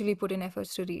actually put in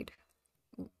efforts to read.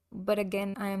 But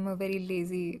again, I am a very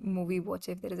lazy movie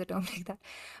watcher, if there is a term like that.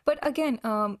 But again,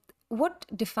 what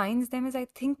defines them is I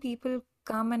think people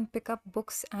come and pick up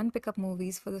books and pick up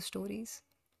movies for the stories.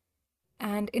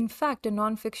 And in fact, a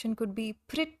nonfiction could be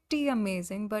pretty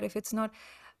amazing, but if it's not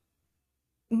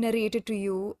narrated to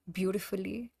you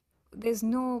beautifully,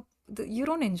 you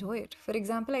don't enjoy it. For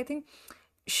example, I think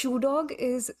Shoe Dog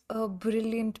is a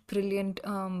brilliant, brilliant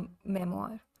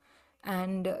memoir.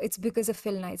 And it's because of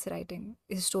Phil Knight's writing,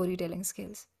 his storytelling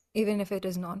skills, even if it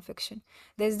is nonfiction.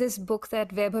 There's this book that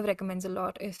Vaibhav recommends a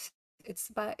lot. If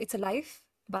it's a Life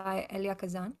by Elia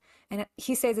Kazan, and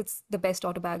he says it's the best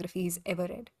autobiography he's ever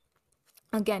read.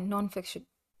 Again, nonfiction,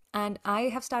 and I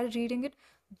have started reading it.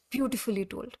 Beautifully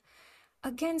told.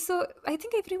 Again, so I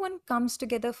think everyone comes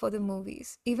together for the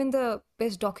movies. Even the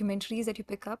best documentaries that you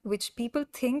pick up, which people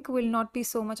think will not be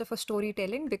so much of a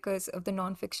storytelling because of the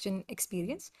nonfiction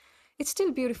experience, it's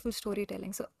still beautiful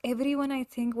storytelling. So everyone, I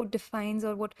think, what defines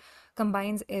or what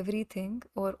combines everything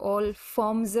or all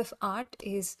forms of art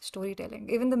is storytelling.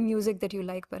 Even the music that you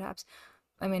like, perhaps.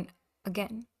 I mean,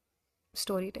 again,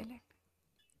 storytelling.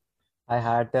 I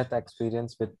had that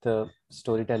experience with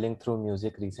storytelling through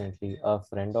music recently. A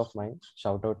friend of mine,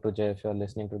 shout out to Jay if you're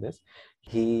listening to this,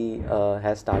 he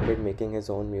has started making his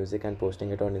own music and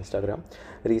posting it on Instagram.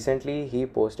 Recently, he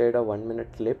posted a 1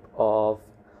 minute clip of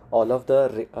all of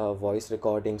the voice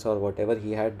recordings or whatever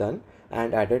he had done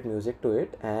and added music to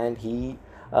it, and he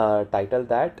titled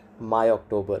that My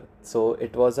October. So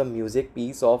it was a music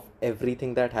piece of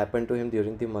everything that happened to him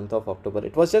during the month of October.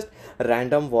 It was just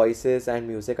random voices and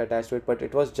music attached to it, but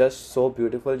it was just so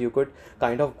beautiful. You could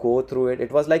kind of go through it.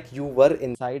 It was like you were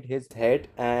inside his head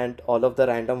and all of the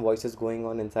random voices going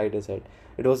on inside his head.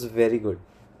 It was very good.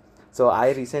 So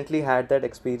I recently had that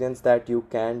experience that you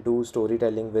can do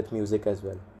storytelling with music as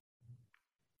well.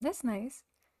 That's nice.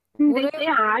 They What say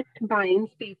are art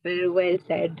binds people. Well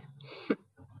said.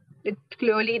 It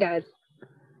clearly does.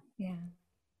 yeah.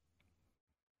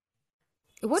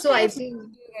 What So kind I of music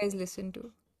think, do you guys listen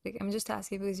to? Like, I'm just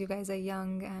asking because you guys are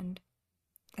young and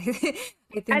I I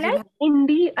think you'll like have.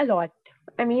 indie a lot.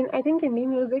 I mean, I think indie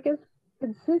music is,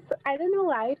 it's just, I don't know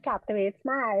why it captivates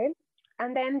my eye.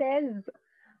 And then there's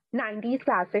 90s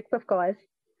classics, of course.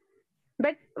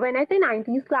 But when I say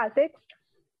 90s classics,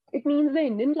 it means the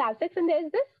Indian classics. And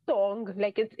there's this song,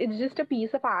 like it's just a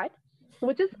piece of art,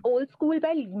 which is Old School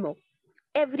by Limo.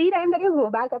 Every time that you go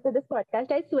back after this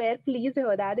podcast, I swear, please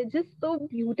hear that. It's just so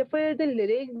beautiful, the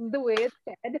lyrics, the way it's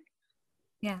said.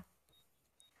 Yeah,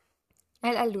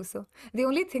 I'll do so. The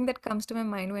only thing that comes to my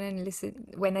mind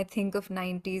when I think of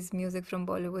 90s music from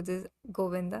Bollywood is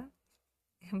Govinda.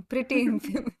 I'm pretty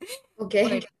infamous.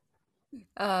 okay.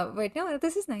 But but no,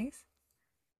 this is nice.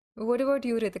 What about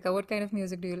you, Ritika? What kind of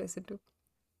music do you listen to?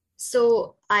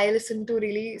 So I listen to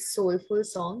really soulful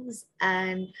songs,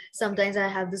 and sometimes I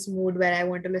have this mood where I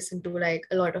want to listen to like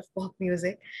a lot of pop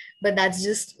music, but that's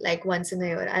just like once in a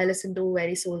year. I listen to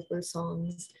very soulful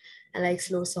songs. I like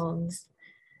slow songs,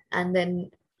 and then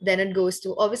it goes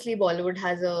to, obviously Bollywood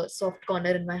has a soft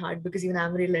corner in my heart because even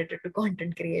I'm related to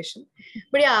content creation.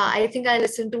 But yeah, I think I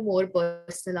listen to more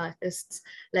personal artists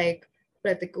like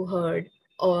Pratik Kuhad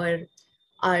or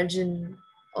Arjun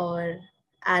or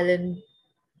Alan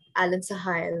Alan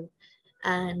Sahil,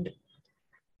 and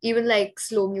even like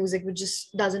slow music which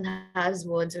just doesn't have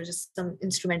words or just some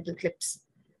instrumental clips.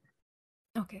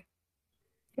 Okay,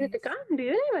 Ritika, nice. do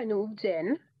you know Anup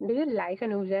Jain? Do you like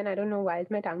Anup Jain? I don't know why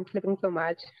is my tongue slipping so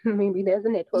much. Maybe there's a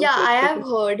network Yeah, I glitch with have it.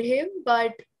 heard him,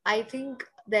 but I think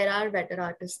there are better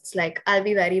artists. Like, I'll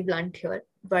be very blunt here,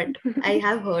 but I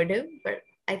have heard him, but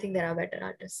I think there are better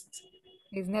artists.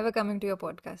 He's never coming to your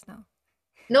podcast now.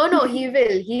 No, no, he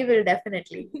will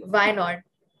definitely. Why not?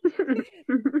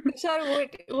 Tushar,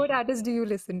 what artist do you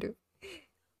listen to?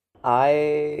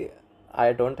 I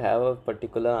I don't have a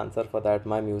particular answer for that.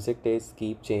 My music tastes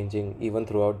keep changing even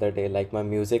throughout the day. Like my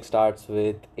music starts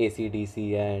with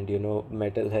AC/DC and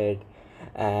Metalhead,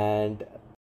 and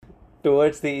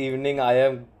towards the evening I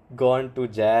am gone to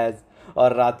jazz,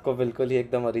 और रात को बिल्कुल ही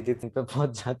एकदम अरिजीत सिंह पे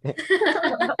पहुंच जाते हैं.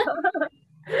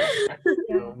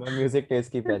 Yeah. So my music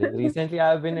taste keep varying. Recently,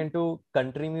 I've been into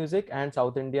country music and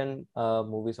South Indian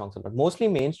movie songs a lot. Mostly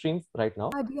mainstream right now.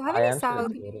 Do you have I any am still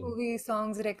South Indian exploring. movie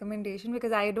songs recommendation?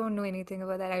 Because I don't know anything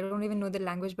about that. I don't even know the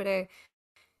language, but I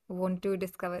want to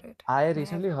discover it. I And I have.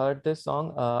 recently heard this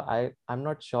song. I'm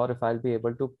not sure if I'll be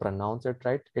able to pronounce it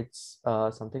right. It's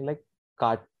something like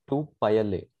Kattu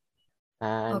Payale,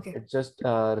 and Okay. it just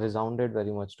resounded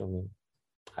very much to me.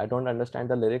 I don't understand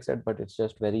the lyrics yet, but it's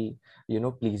just very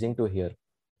pleasing to hear.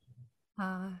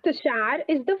 Tushar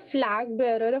is the flag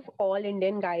bearer of all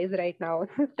Indian guys right now.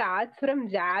 Starts from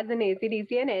jazz and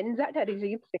AC/DC and ends at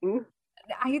Arijit Singh.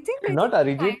 Not I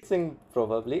think Arijit Singh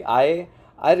probably. I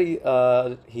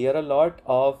hear a lot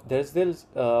of there's this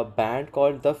band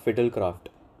called the Fiddlecraft.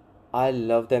 I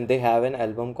love them. They have an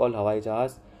album called Hawai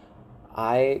Jahaz.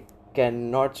 I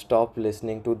cannot stop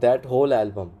listening to that whole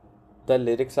album. The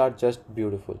lyrics are just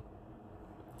beautiful.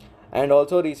 And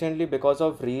also recently because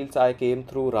of Reels I came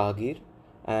through Rahgir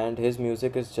and his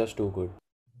music is just too good.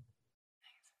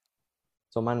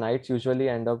 So my nights usually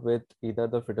end up with either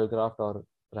the Fiddlecraft or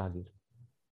Rahgir.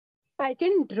 I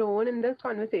can drone in this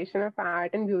conversation of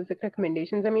art and music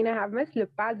recommendations. I mean, I have my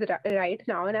slip pads right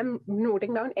now and I'm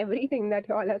noting down everything that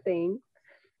you all are saying.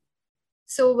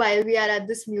 So while we are at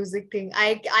this music thing,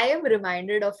 I am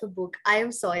reminded of a book. I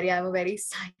am sorry, I'm a very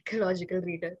psychological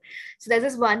reader. So there's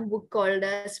this one book called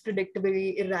as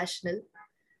Predictably Irrational,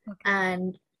 Okay.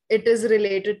 and it is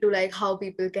related to like how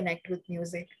people connect with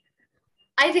music.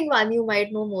 I think Vani, you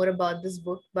might know more about this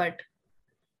book, but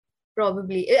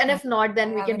probably. And if not, then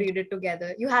I we can haven't. read it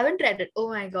together. You haven't read it? Oh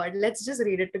my God, let's just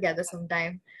read it together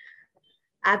sometime.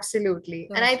 Absolutely.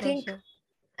 Sure, sure, sure.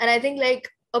 And I think like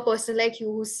a person like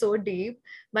you who's so deep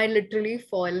might literally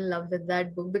fall in love with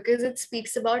that book because it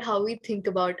speaks about how we think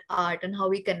about art and how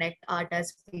we connect art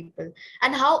as people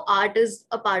and how art is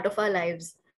a part of our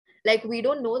lives. Like we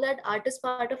don't know that art is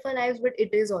part of our lives, but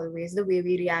it is always the way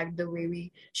we react, the way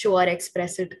we show our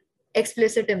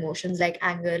explicit emotions like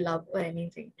anger, love, or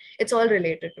anything. It's all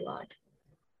related to art.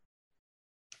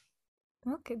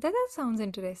 Okay, that sounds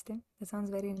interesting. That sounds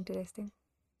very interesting.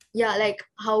 Yeah, like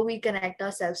how we connect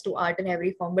ourselves to art in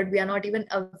every form, but we are not even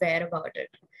aware about it.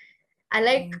 And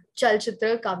like Right.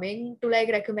 Chalchitra coming to like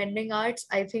recommending arts,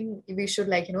 I think we should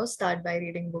like, start by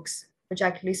reading books which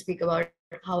actually speak about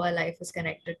how our life is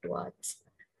connected to arts.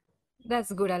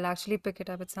 That's good. I'll actually pick it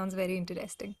up. It sounds very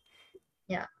interesting.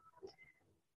 Yeah.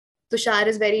 Tushar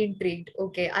is very intrigued.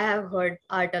 Okay, I have heard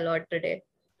art a lot today.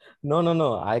 No.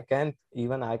 I can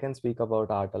speak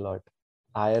about art a lot.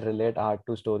 I relate art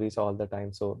to stories all the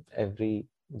time. So as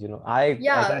I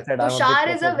Yeah, said, I'm a big Tushar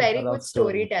is a supporter very of good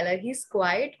stories. storyteller. He's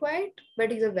quiet,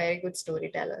 but he's a very good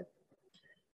storyteller.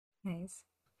 Nice.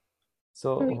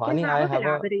 So We can Vani, have I a have a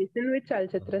collaboration with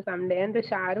Chalchitra someday, and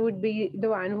Tushar would be the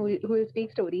one who will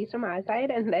speak stories from our side,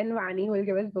 and then Vani will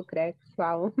give us book recs.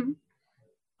 Wow.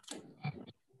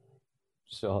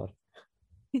 sure.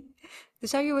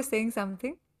 Tushar, you were saying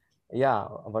something? Yeah,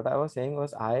 what I was saying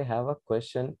was I have a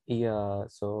question. Yeah,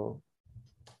 so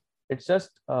it's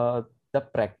just the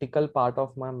practical part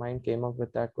of my mind came up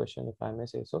with that question, if I may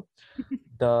say so.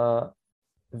 The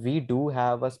We do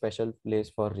have a special place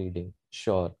for reading.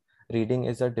 Sure, reading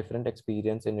is a different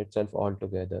experience in itself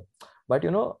altogether. But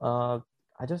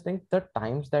I just think the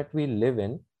times that we live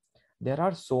in, there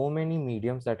are so many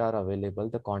mediums that are available.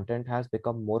 The content has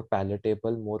become more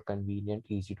palatable, more convenient,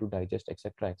 easy to digest,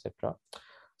 etc., etc.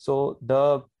 So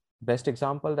the best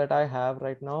example that I have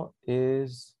right now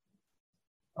is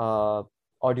uh,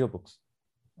 audiobooks,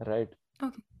 right?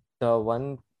 Okay. The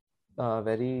one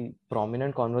very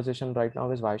prominent conversation right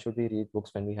now is why should we read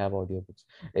books when we have audiobooks?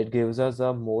 It gives us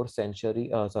a more sensory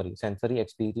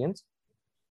experience,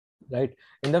 right?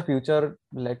 In the future,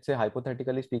 let's say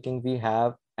hypothetically speaking, we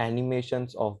have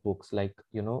animations of books, like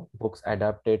books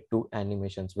adapted to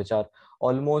animations, which are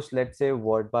almost, let's say,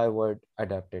 word by word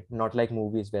adapted, not like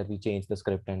movies where we change the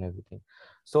script and everything.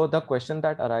 So the question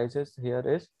that arises here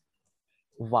is,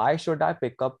 why should I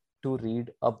pick up to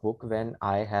read a book when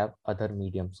I have other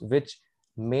mediums which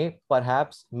may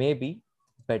be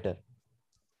better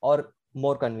or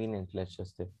more convenient, let's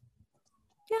just say.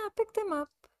 Yeah, pick them up.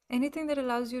 Anything that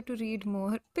allows you to read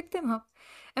more, pick them up.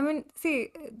 I mean, see,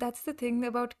 that's the thing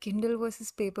about Kindle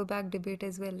versus paperback debate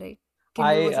as well, right?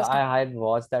 Kindle I versus I tablet. had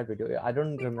watched that video. I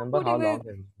don't Pick up remember how whatever. long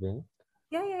it's been.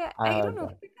 Yeah. I I don't heard know.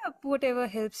 that. Pick up whatever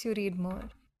helps you read more.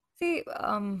 See,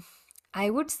 I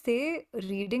would say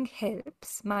reading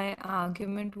helps. My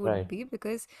argument would Right, be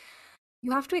because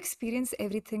you have to experience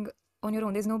everything on your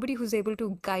own. There's nobody who's able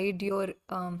to guide your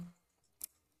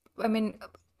I mean,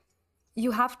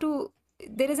 you have to,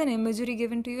 there is an imagery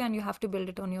given to you and you have to build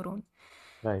it on your own.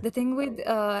 right, The thing with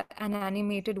an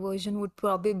animated version would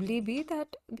probably be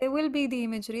that there will be the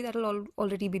imagery that will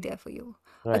already be there for you.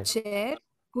 A right. chair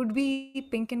could be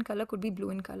pink in color, could be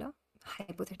blue in color,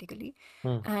 hypothetically.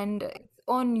 Hmm. And it's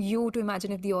on you to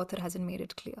imagine if the author hasn't made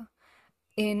it clear.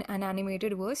 In an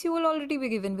animated verse, you will already be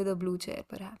given with a blue chair,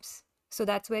 perhaps. So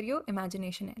that's where your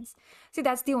imagination ends. See,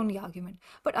 that's the only argument.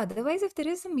 But otherwise, if there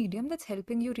is a medium that's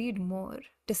helping you read more,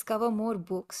 discover more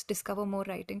books, discover more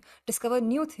writing, discover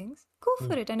new things, go Hmm.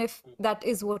 for it. And if that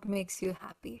is what makes you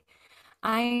happy.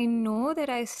 I know that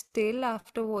I still,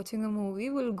 after watching a movie,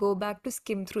 will go back to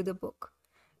skim through the book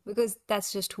because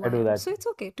that's just who I I do am. that. So it's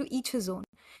okay, to each his own.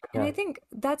 And I Yeah, think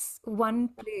that's one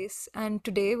place. And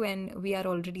today, when we are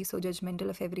already so judgmental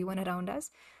of everyone around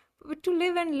us, but to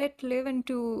live and let live and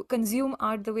to consume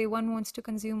art the way one wants to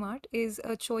consume art is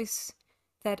a choice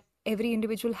that every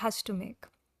individual has to make.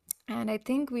 And I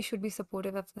think we should be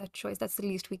supportive of that choice. That's the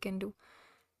least we can do,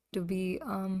 to be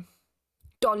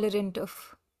tolerant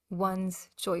of one's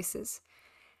choices.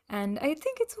 And I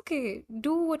think it's okay.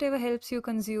 Do whatever helps you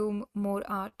consume more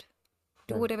art.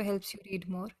 Do right, whatever helps you read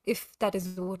more, if that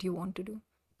is what you want to do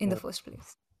in the right. first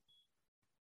place.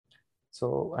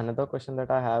 So another question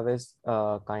that I have is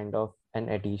kind of an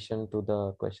addition to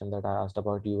the question that I asked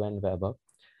about you and Weber.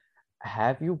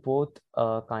 Have you both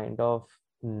kind of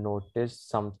noticed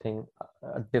something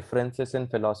differences in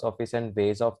philosophies and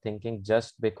ways of thinking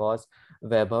just because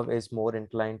Weber is more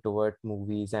inclined toward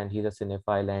movies and he's a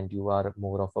cinephile and you are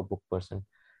more of a book person?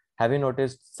 Have you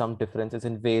noticed some differences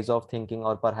in ways of thinking,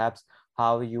 or perhaps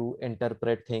how you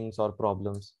interpret things or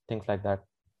problems, things like that?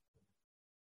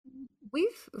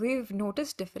 We've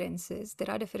noticed differences. There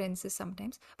are differences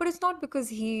sometimes, but it's not because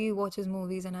he watches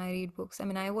movies and I read books. I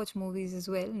mean, I watch movies as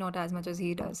well, not as much as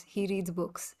he does. He reads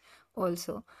books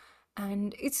also.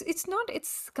 And it's not,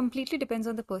 it's completely depends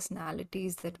on the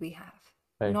personalities that we have,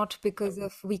 Right. not because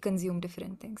of we consume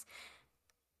different things.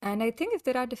 And I think if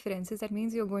there are differences, that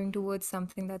means you're going towards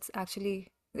something that's actually,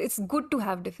 it's good to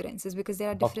have differences because there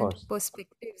are Of different course.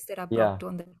 perspectives that are Yeah. brought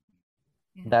on the.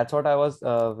 Yeah. That's what I was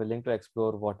willing to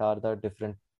explore. What are the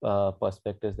different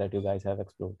perspectives that you guys have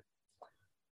explored?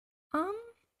 Um,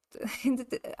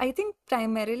 I think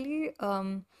primarily,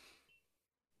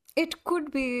 it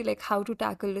could be like how to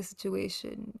tackle the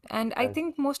situation. And I Right.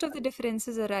 think most of the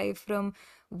differences arrive from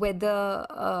whether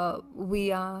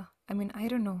we are, I mean, I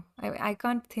don't know. I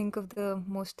can't think of the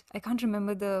most, I can't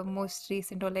remember the most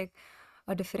recent or like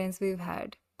a difference we've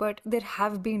had. But there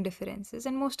have been differences,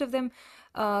 and most of them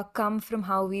come from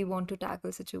how we want to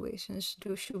tackle situations.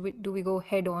 Do we go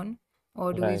head on,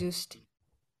 or do we Right. just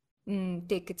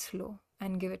take it slow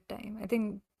and give it time? I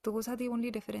think those are the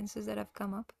only differences that have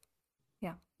come up.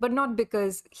 Yeah. But not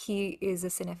because he is a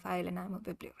cinephile and I'm a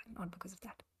bibliophile, not because of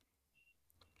that.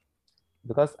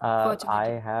 Because Fortunately.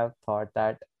 I have thought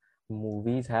that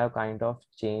movies have kind of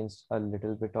changed a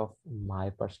little bit of my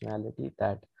personality,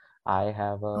 that I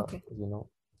have a, Okay.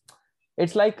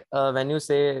 it's like when you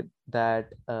say that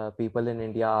people in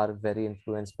India are very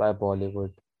influenced by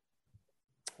Bollywood,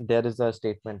 there is a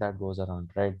statement that goes around,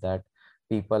 right? That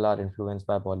people are influenced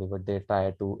by Bollywood. They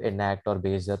try to enact or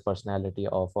base their personality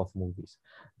off of movies.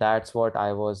 That's what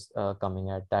I was coming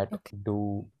at. That Okay.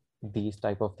 do these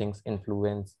type of things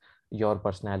influence your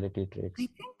personality I traits?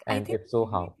 think And if so,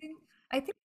 how? everything, I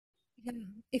think, yeah,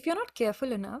 if you're not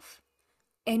careful enough,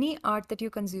 any art that you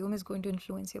consume is going to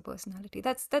influence your personality.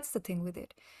 That's the thing with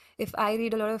it. If I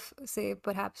read a lot of, say,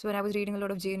 perhaps when I was reading a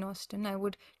lot of Jane Austen, I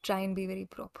would try and be very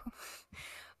proper.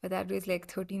 But that was like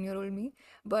 13-year-old me.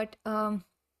 But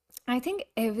I think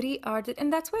every art,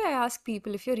 and that's why I ask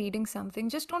people, if you're reading something,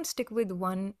 just don't stick with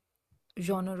one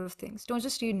genre of things. Don't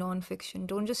just read non-fiction.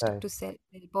 Don't just stick Right. to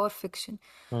self-help or fiction.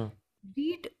 Hmm.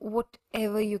 Read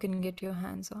whatever you can get your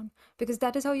hands on, because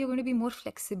that is how you're going to be more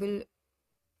flexible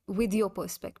with your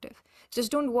perspective.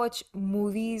 Just don't watch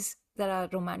movies that are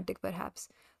romantic, perhaps.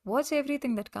 Watch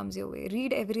everything that comes your way.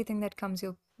 Read everything that comes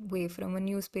your way, from a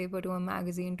newspaper to a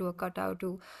magazine to a cutout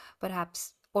to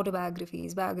perhaps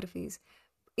autobiographies, biographies,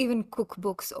 even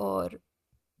cookbooks or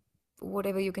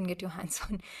whatever you can get your hands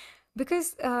on.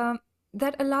 Because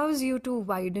that allows you to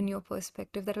widen your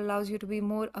perspective, that allows you to be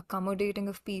more accommodating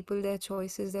of people, their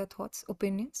choices, their thoughts,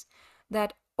 opinions.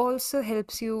 That also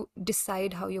helps you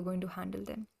decide how you're going to handle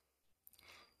them.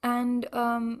 And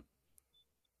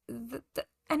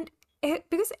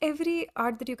because every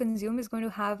art that you consume is going to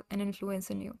have an influence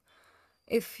on you.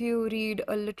 If you read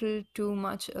a little too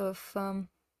much of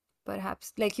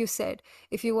perhaps, like you said,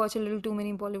 if you watch a little too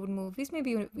many Bollywood movies,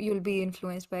 maybe you'll be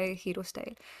influenced by hero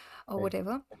style or Right.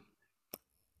 whatever.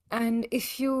 And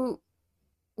if you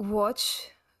watch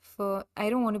for, I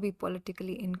don't want to be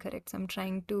politically incorrect, so I'm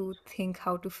trying to think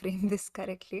how to frame this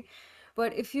correctly.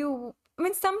 But if you, I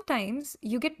mean, sometimes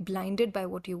you get blinded by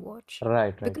what you watch,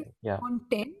 Right. Right. because Yeah.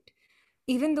 content,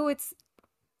 even though it's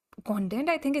content,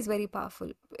 I think is very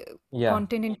powerful. Yeah.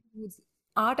 Content includes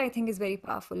art, I think is very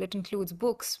powerful. It includes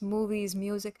books, movies,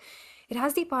 music. It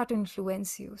has the power to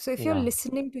influence you. So if you're Yeah.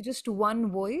 listening to just one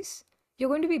voice, you're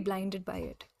going to be blinded by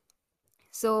it.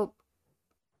 So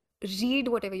read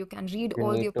whatever you can, read You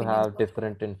all the need to opinions. have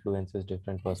different influences,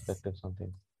 different Yes, perspectives on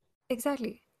things.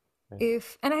 exactly. Right.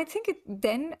 If, and I think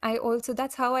then I also,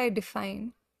 that's how I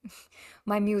define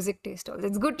my music taste also.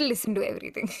 It's good to listen to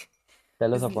everything.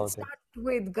 Tell us Just about it. start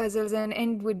with ghazals and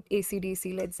end with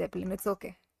AC/DC, Led Zeppelin. It's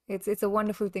okay. It's a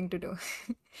wonderful thing to do.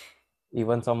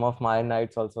 Even some of my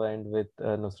nights also end with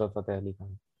Nusrat Fateh Ali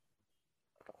Khan.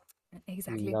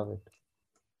 Exactly. Love it.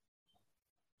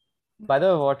 By the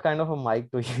way, what kind of a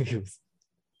mic do you use?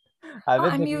 I've Oh,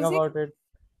 been I'm thinking using, about it.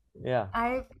 Yeah,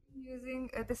 I've been using,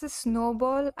 this is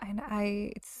Snowball, and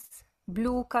it's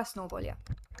Blue Ka Snowball, yeah.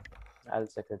 I'll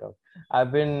check it out.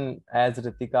 I've been, as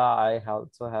Ritika, I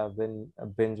also have been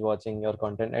binge watching your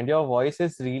content, and your voice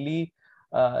is really,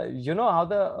 you know how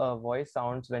the voice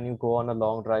sounds when you go on a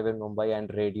long drive in Mumbai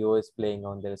and radio is playing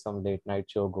on, there is some late night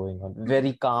show going on.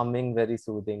 Very calming, very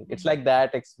soothing. It's like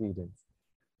that experience.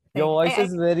 Your Thank voice I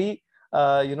is very,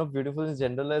 beautiful in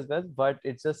general as well, but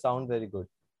it just sounds very good.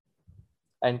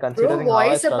 And Bro, considering how I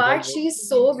voice struggled apart, with, she's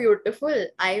so beautiful.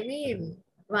 I mean,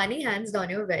 Vani, hands down,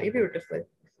 you're very beautiful.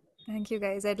 Thank you,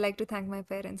 guys. I'd like to thank my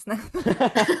parents now.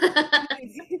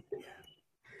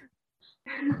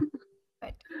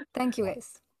 But thank you,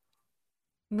 guys.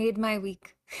 Made my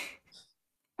week.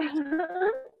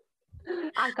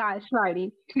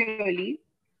 Akashvani, clearly.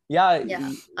 Yeah,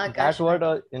 Yeah, that Akash.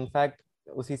 word, in fact,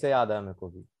 उसी से याद आया मेरे को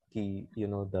भी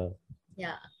कि the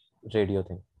Yeah. radio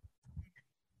thing.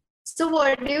 So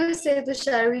what do you say,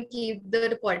 Tushar? We keep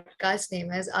the podcast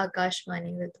name as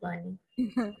Akashvani with Vani.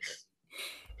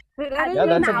 As Yeah, in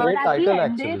that's a now great that we title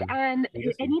ended actually. and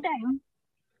Seriously. anytime.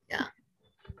 Yeah.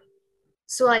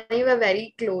 So Ani, we're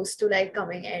very close to like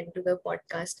coming into the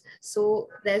podcast. So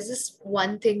there's this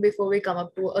one thing before we come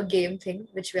up to a game thing,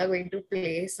 which we are going to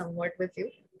play somewhat with you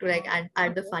to like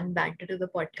add the fun banter to the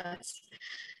podcast.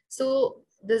 So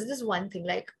there's this one thing,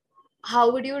 like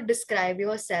how would you describe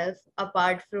yourself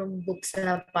apart from books and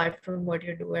apart from what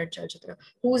you do at Chalchitra?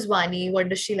 Who's Vani? What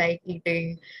does she like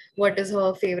eating? What is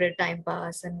her favorite time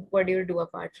pass? And what do you do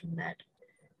apart from that?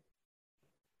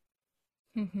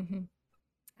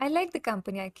 I like the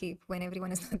company I keep when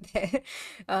everyone is not there.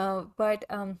 But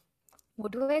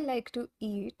what do I like to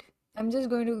eat? I'm just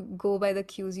going to go by the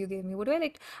cues you gave me. What do I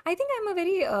like? I think I'm a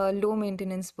very low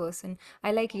maintenance person.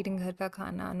 I like eating ghar ka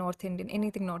khana, North Indian.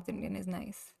 Anything North Indian is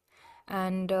nice.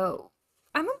 And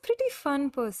I'm a pretty fun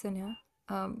person, yeah.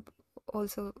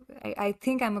 Also, I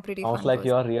think I'm a pretty Sounds fun like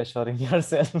you person. are reassuring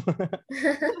yourself.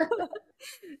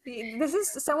 This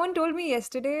is someone told me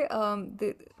yesterday.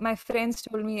 My friends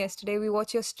told me yesterday. We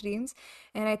watch your streams,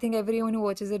 and I think everyone who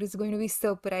watches it is going to be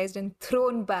surprised and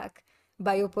thrown back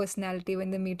by your personality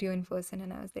when they meet you in person.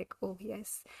 And I was like, oh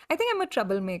yes. I think I'm a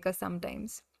troublemaker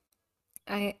sometimes.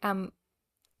 I am,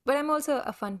 but I'm also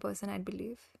a fun person, I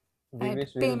believe. We I'd wish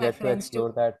we pay will my get to friends to.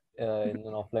 explore that in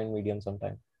an offline medium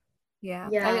sometime. Yeah,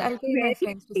 Yeah. I'll pay Where my are you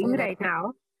friends to staying say that. right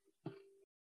now?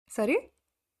 Sorry?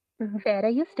 Where are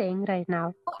you staying right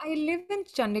now? Oh, I live in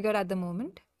Chandigarh at the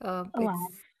moment. Oh, wow.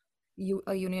 It's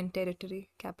a union territory,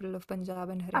 capital of Punjab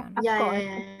and Of Haryana. Yeah, yeah, course,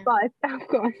 yeah, of yeah. course, of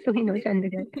course. We know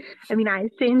Chandigarh. I mean, I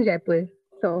stay in Jaipur,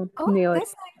 so Oh, near.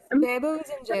 that's nice. Um, Vaibhav is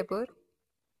in Jaipur.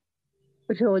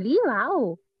 really?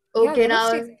 Wow. Yeah, Okay, Vaibhav now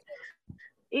stays in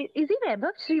Jaipur. Is he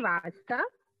Vaibhav Srivastava?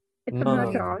 If I'm No, No, no,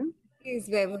 not no. wrong. he's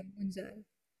Vaibhav Munjal.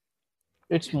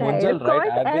 It's Right. Of Munjal, right? course,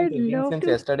 I have been I'd thinking love since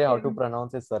to yesterday how see to him.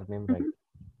 pronounce his surname right.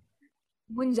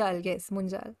 Munjal, yes,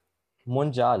 Munjal.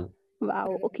 Munjal.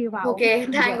 Wow. Okay, wow. okay,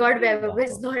 thank Munjal. God Vaibhav Wow.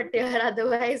 is not here,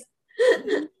 otherwise.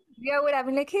 Yeah, would have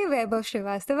been like, hey, Vaibhav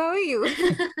Srivastava, how are you?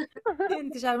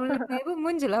 And Tushar would be like, Vaibhav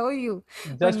Munjal, how are you?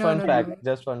 But Just no, fun no, fact. no.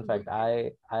 Just fun fact.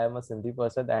 I am a Sindhi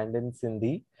person, and in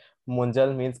Sindhi,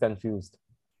 Munjal means confused.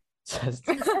 Just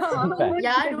fun fact.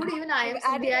 Yeah, dude, even I am I've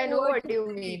added Sindhi. I a know word what to you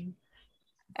my mean.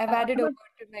 I've added a But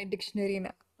word to my dictionary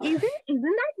now. isn't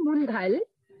that Munghal?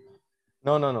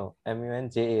 No, no, no.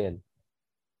 Munjal.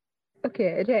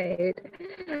 Okay, right.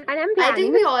 And I'm I planning think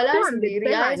a we trip all to are Sindhi. Amritsar,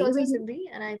 Riya is Vani. also When Sindhi,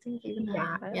 and I think even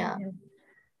I yeah, am.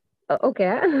 Yeah.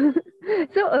 Okay.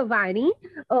 So, Vani,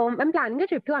 I'm planning a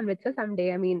trip to Amritsar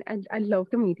someday. I mean, I'd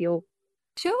love to meet you.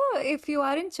 Sure, if you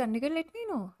are in Chandigarh, let me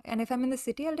know. And if I'm in the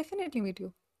city, I'll definitely meet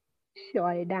you.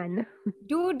 Sure, done.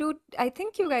 I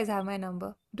think you guys have my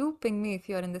number. Do ping me if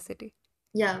you're in the city.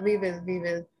 Yeah, we will. We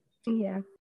will. Yeah.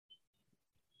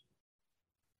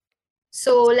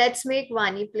 So let's make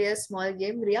Vani play a small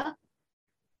game, Riya.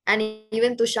 And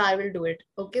even Tushar will do it.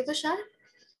 Okay, Tushar?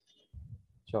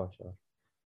 Sure, sure.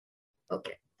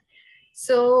 Okay.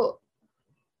 So,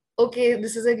 okay,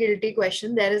 this is a guilty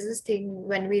question. There is this thing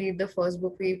when we read the first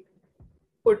book, we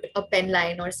put a pen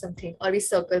line or something, or we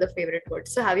circle the favorite word.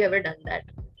 So, have you ever done that?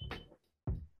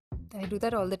 I do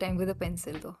that all the time with a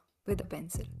pencil, though. With a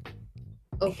pencil.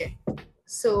 Okay.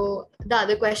 So, the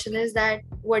other question is that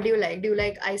what do you like? Do you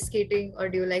like ice skating or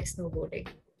do you like snowboarding?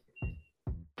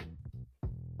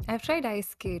 I've tried ice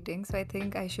skating, so I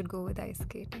think I should go with ice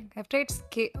skating. I've tried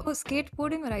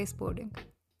skateboarding or ice boarding.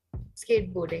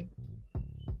 Skateboarding.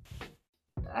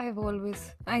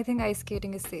 I think ice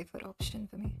skating is safer option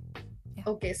for me.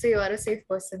 Okay, so you are a safe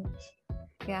person.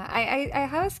 Yeah, I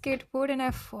have a skateboard and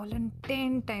I've fallen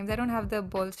 10 times. I don't have the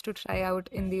balls to try out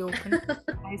in the open.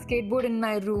 I skateboard in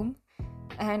my room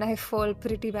and I fall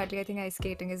pretty badly. I think ice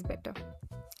skating is better.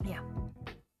 Yeah.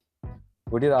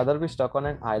 Would you rather be stuck on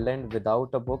an island without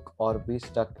a book or be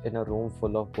stuck in a room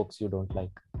full of books you don't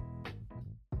like?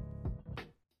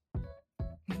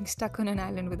 Stuck on an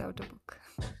island without a book.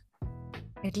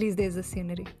 At least there's a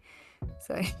scenery.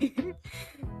 Sorry.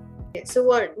 Okay, so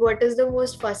what is the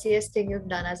most fussiest thing you've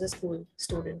done as a school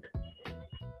student?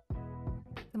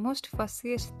 The most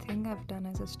fussiest thing I've done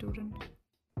as a student.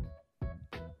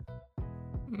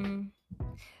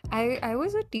 I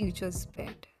was a teacher's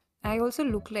pet. I also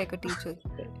look like a teacher's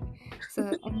pet.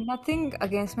 So, and nothing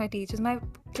against my teachers. My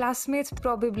classmates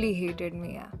probably hated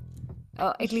me, yeah.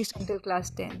 At least until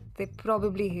class 10. They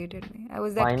probably hated me. I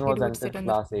was that Mine kid was who would until sit on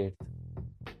the... class 8th.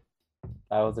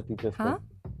 I was a teacher's pet. Huh?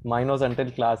 Mine was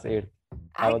until class 8th.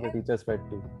 I I was a teacher's pet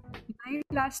too. Mine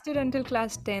lasted until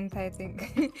class 10th, I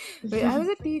think. But I was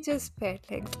a teacher's pet.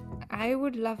 Like, I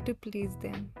would love to please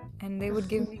them. And they would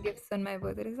give me gifts on my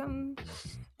birthday.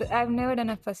 But I've never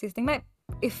done a fussiest thing.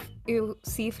 If you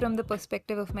see from the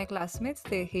perspective of my classmates,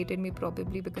 they hated me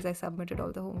probably because I submitted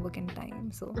all the homework in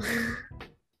time. So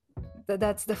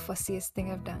that's the fussiest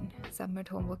thing I've done. Submit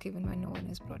homework even when no one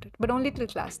has brought it. But only till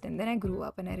class 10. Then I grew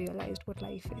up and I realized what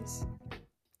life is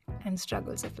and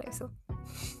struggles of life. So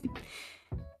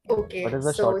What Okay, is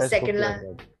the so shortest book second you have line.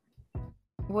 read?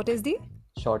 what is the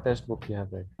Shortest book you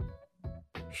have read?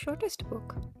 shortest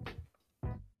book?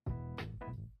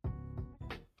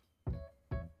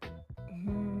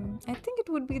 I think it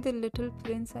would be The Little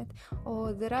Prince.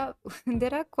 There are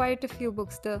there are quite a few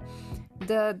books. The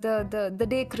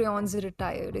Day Crayons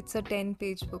Retired. It's a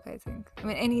 10-page book, I think. I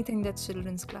mean, anything that's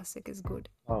children's classic is good.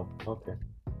 Oh, okay.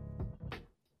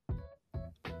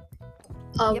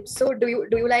 Yep. So do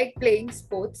you like playing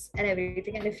sports and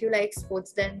everything? And if you like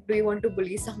sports, then do you want to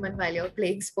bully someone while you're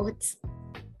playing sports?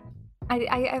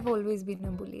 I've always been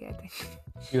a bully, I think.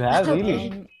 You have really?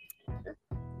 Okay.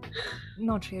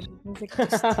 Not really. It's like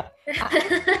just I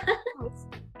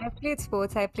played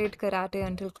sports. I played karate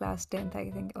until class 10th, I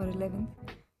think, or 11th.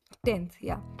 10th,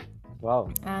 yeah.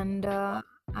 Wow. And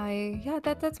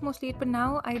that's mostly it. But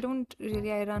now I don't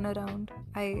really. I run around.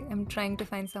 I am trying to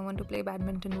find someone to play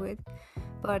badminton with.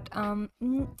 But I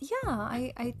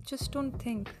just don't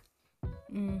think.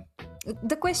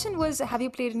 The question was, have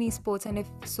you played any sports? And if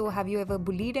so, have you ever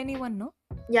bullied anyone? No?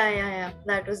 Yeah.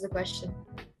 That was the question.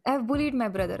 I've bullied my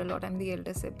brother a lot. I'm the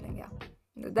elder sibling, yeah.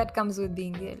 That comes with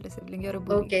being the elder sibling. You're a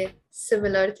bully. Okay,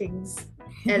 similar things.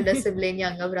 Elder sibling,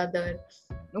 younger brother.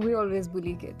 We always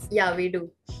bully kids. Yeah, we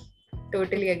do.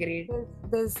 Totally agreed.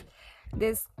 There's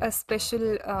a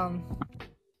special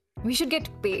we should get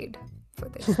paid for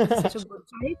this. It's such a good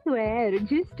I swear,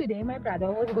 just today my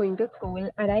brother was going to school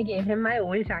and I gave him my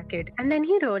old jacket. And then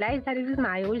he realized that it was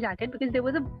my old jacket because there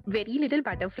was a very little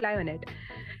butterfly on it.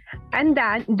 And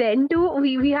then too,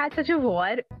 we had such a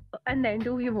war, and then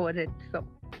too, we wore it. So.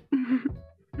 Oh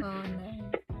no.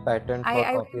 Patent for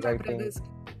I copywriting.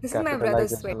 This is my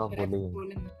brother's Capitalization of sweatshirt.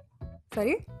 bullying.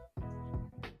 Sorry?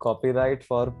 Copyright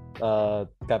for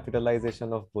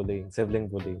capitalization of bullying, sibling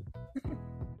bullying.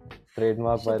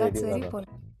 Trademark by That's Radio very Gaga.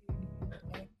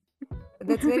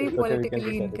 That's very It's okay, we can politically just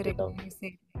edit it incorrect out. when you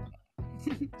say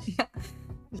it. Yeah.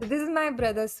 So this is my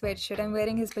brother's sweatshirt. I'm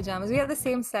wearing his pajamas. We have the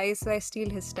same size, so I steal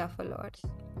his stuff a lot.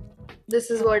 This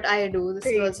is what I do. This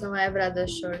is also my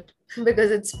brother's shirt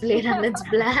because it's plain and it's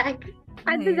black.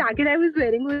 And the jacket I was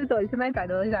wearing was also my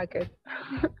brother's jacket.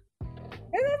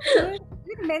 That's good.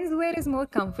 Menswear is more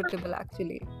comfortable,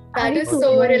 actually. That is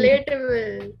so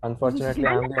relatable. Unfortunately,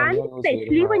 I'm the only one who's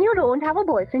Especially when you don't have a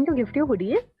boyfriend to gift you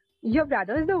hoodies, your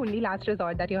brother is the only last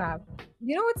resort that you have.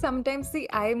 You know what? Sometimes, see,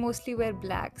 I mostly wear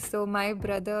black. So my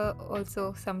brother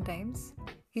also sometimes.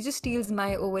 He just steals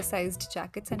my oversized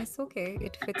jackets and it's okay.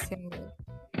 It fits him well.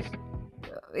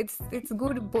 It's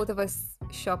good both of us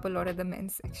shop a lot at the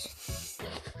men's section.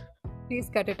 Please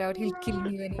cut it out. He'll kill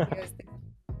me when he hears this.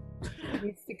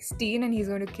 He's 16 and he's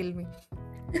going to kill me.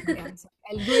 Yeah, so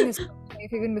I'll ruin his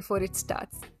life even before it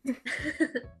starts.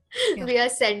 Yeah. We are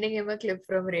sending him a clip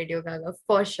from Radio Gaga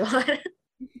for sure.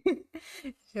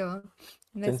 Sure.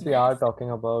 Since we are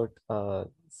talking about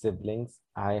siblings,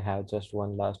 I have just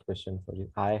one last question for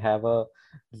you. I have a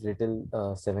little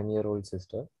 7-year-old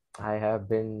sister. I have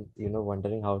been,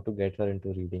 wondering how to get her into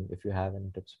reading. If you have any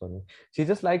tips for me, she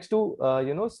just likes to,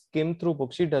 skim through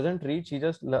books. She doesn't read. She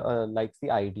just likes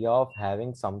the idea of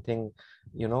having something,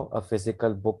 a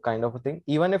physical book kind of a thing.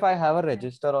 Even if I have a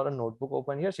register or a notebook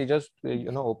open here, she just,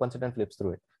 opens it and flips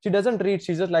through it. She doesn't read.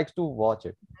 She just likes to watch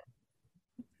it.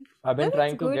 I've been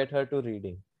trying to get her to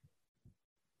reading.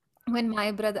 When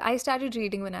my brother, I started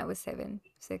reading when I was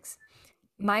 6.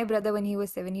 My brother, when he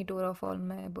was 7, he tore off all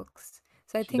my books.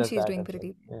 So I think she's doing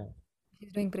pretty well. Yeah.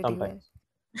 She's doing pretty well.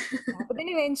 But then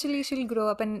eventually she'll grow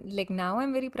up and like now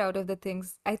I'm very proud of the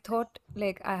things. I thought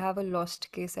like I have a lost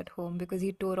case at home because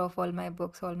he tore off all my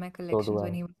books, all my collections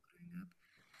when he was growing up.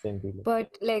 Same feeling.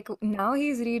 But like now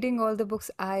he's reading all the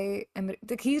books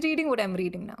he's reading what I'm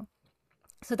reading now.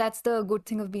 So that's the good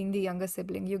thing of being the younger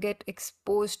sibling. You get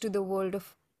exposed to the world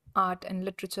of art and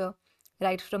literature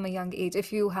right from a young age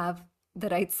if you have the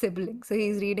right sibling. So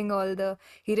he's reading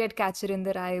he read Catcher in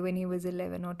the Rye when he was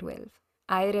 11 or 12.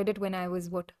 I read it when I was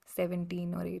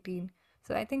 17 or 18.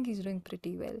 So I think he's doing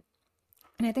pretty well.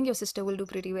 And I think your sister will do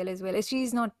pretty well as well.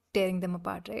 She's not tearing them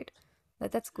apart, right?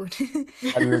 That's good.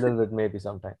 A little bit maybe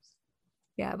sometimes.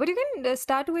 Yeah, but you can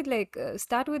start with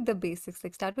start with the basics,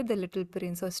 like start with the Little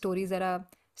Prince or stories that are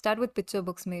start with picture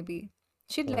books maybe.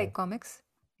 She'd Right. like comics.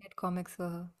 Get comics for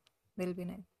her. They'll be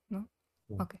nice. No?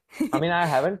 Hmm. Okay. I mean, I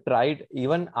haven't tried.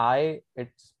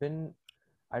 It's been,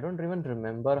 I don't even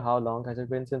remember how long has it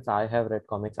been since I have read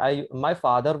comics. My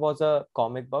father was a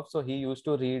comic buff, so he used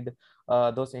to read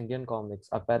those Indian comics.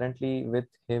 Apparently, with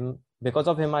him, because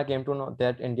of him, I came to know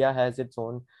that India has its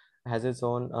own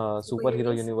superhero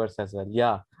Superheroes? universe as well.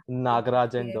 Yeah,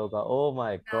 Nagraj and Yes. Doga. Oh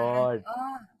my Nagraj. God,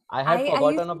 Oh, I had I used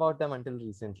forgotten to. about them until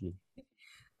recently.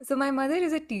 So my mother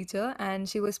is a teacher, and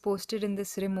she was posted in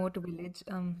this remote village,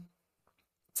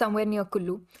 somewhere near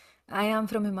Kullu. I am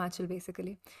from Himachal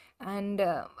basically, and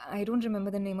I don't remember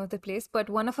the name of the place, but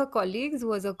one of her colleagues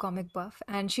was a comic buff,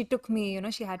 and she took me.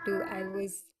 She had to. I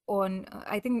was on,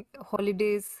 I think,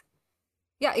 holidays.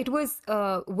 Yeah, it was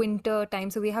winter time,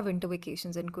 so we have winter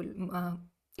vacations in Himachal,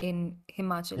 like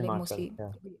Himachal, mostly.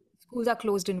 yeah. Schools are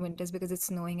closed in winters because it's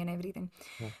snowing and everything.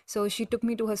 Yeah. So she took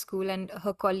me to her school, and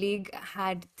her colleague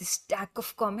had this stack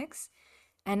of comics.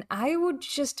 And I would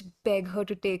just beg her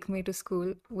to take me to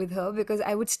school with her because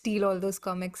I would steal all those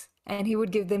comics and he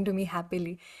would give them to me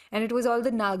happily. And it was all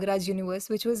the Nagraj universe,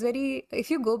 which was very,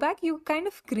 if you go back, you kind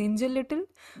of cringe a little,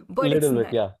 but it's Little bit,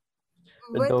 nice. yeah.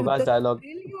 But the Doga's dialogue,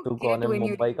 thrill you "Tu kaun get hai when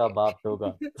you Mumbai read ka it. baap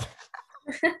Doga."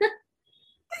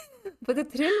 But the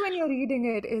thrill when you're reading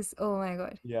it is, oh my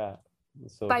God. Yeah,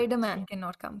 so good. Spider-Man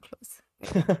cannot come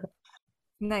close.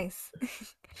 Nice.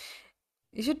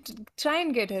 You should try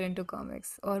and get her into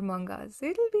comics or mangas.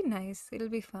 It'll be nice. It'll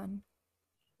be fun.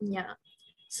 Yeah.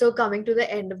 So coming to the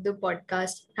end of the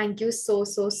podcast, thank you so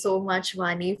much,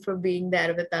 Vani, for being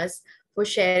there with us, for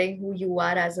sharing who you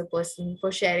are as a person,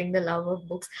 for sharing the love of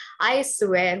books. I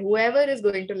swear, whoever is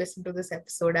going to listen to this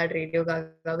episode at Radio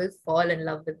Gaga will fall in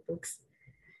love with books.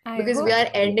 I Because we hope. are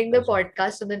It's really a ending the pleasure.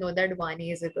 podcast on the note that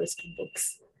Vani is equals to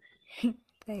books.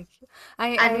 Thank you.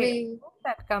 And I we, hope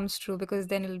that comes true because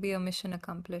then it'll be a mission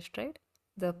accomplished, right?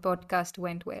 The podcast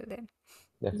went well then.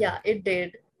 yeah, Definitely. it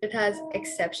did. It has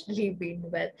exceptionally been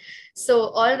well. So,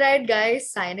 all right,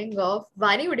 guys, signing off.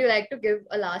 Vani, would you like to give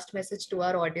a last message to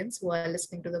our audience who are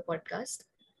listening to the podcast?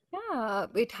 Yeah,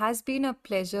 it has been a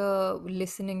pleasure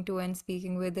listening to and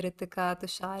speaking with Ritika,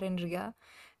 Tushar, and Ria.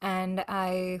 And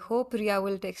I hope Ria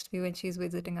will text me when she's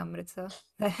visiting Amritsar.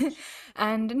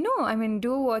 And no, I mean,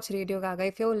 do watch Radio Gaga.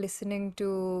 If you're listening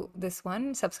to this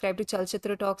one, subscribe to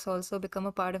Chalchitra Talks also, become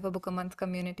a part of a Book a Month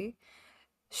community.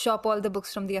 Shop all the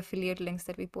books from the affiliate links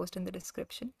that we post in the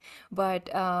description. But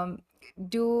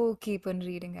do keep on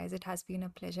reading, guys. It has been a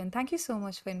pleasure. And thank you so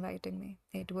much for inviting me.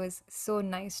 It was so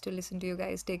nice to listen to you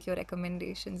guys take your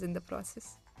recommendations in the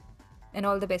process. And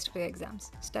all the best for your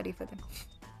exams. Study for them.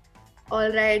 All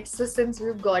right, so since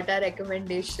we've got our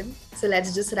recommendation, so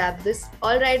let's just wrap this.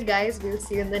 All right, guys, we'll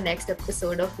see you in the next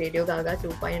episode of Radio Gaga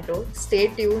 2.0. Stay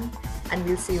tuned and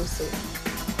we'll see you soon.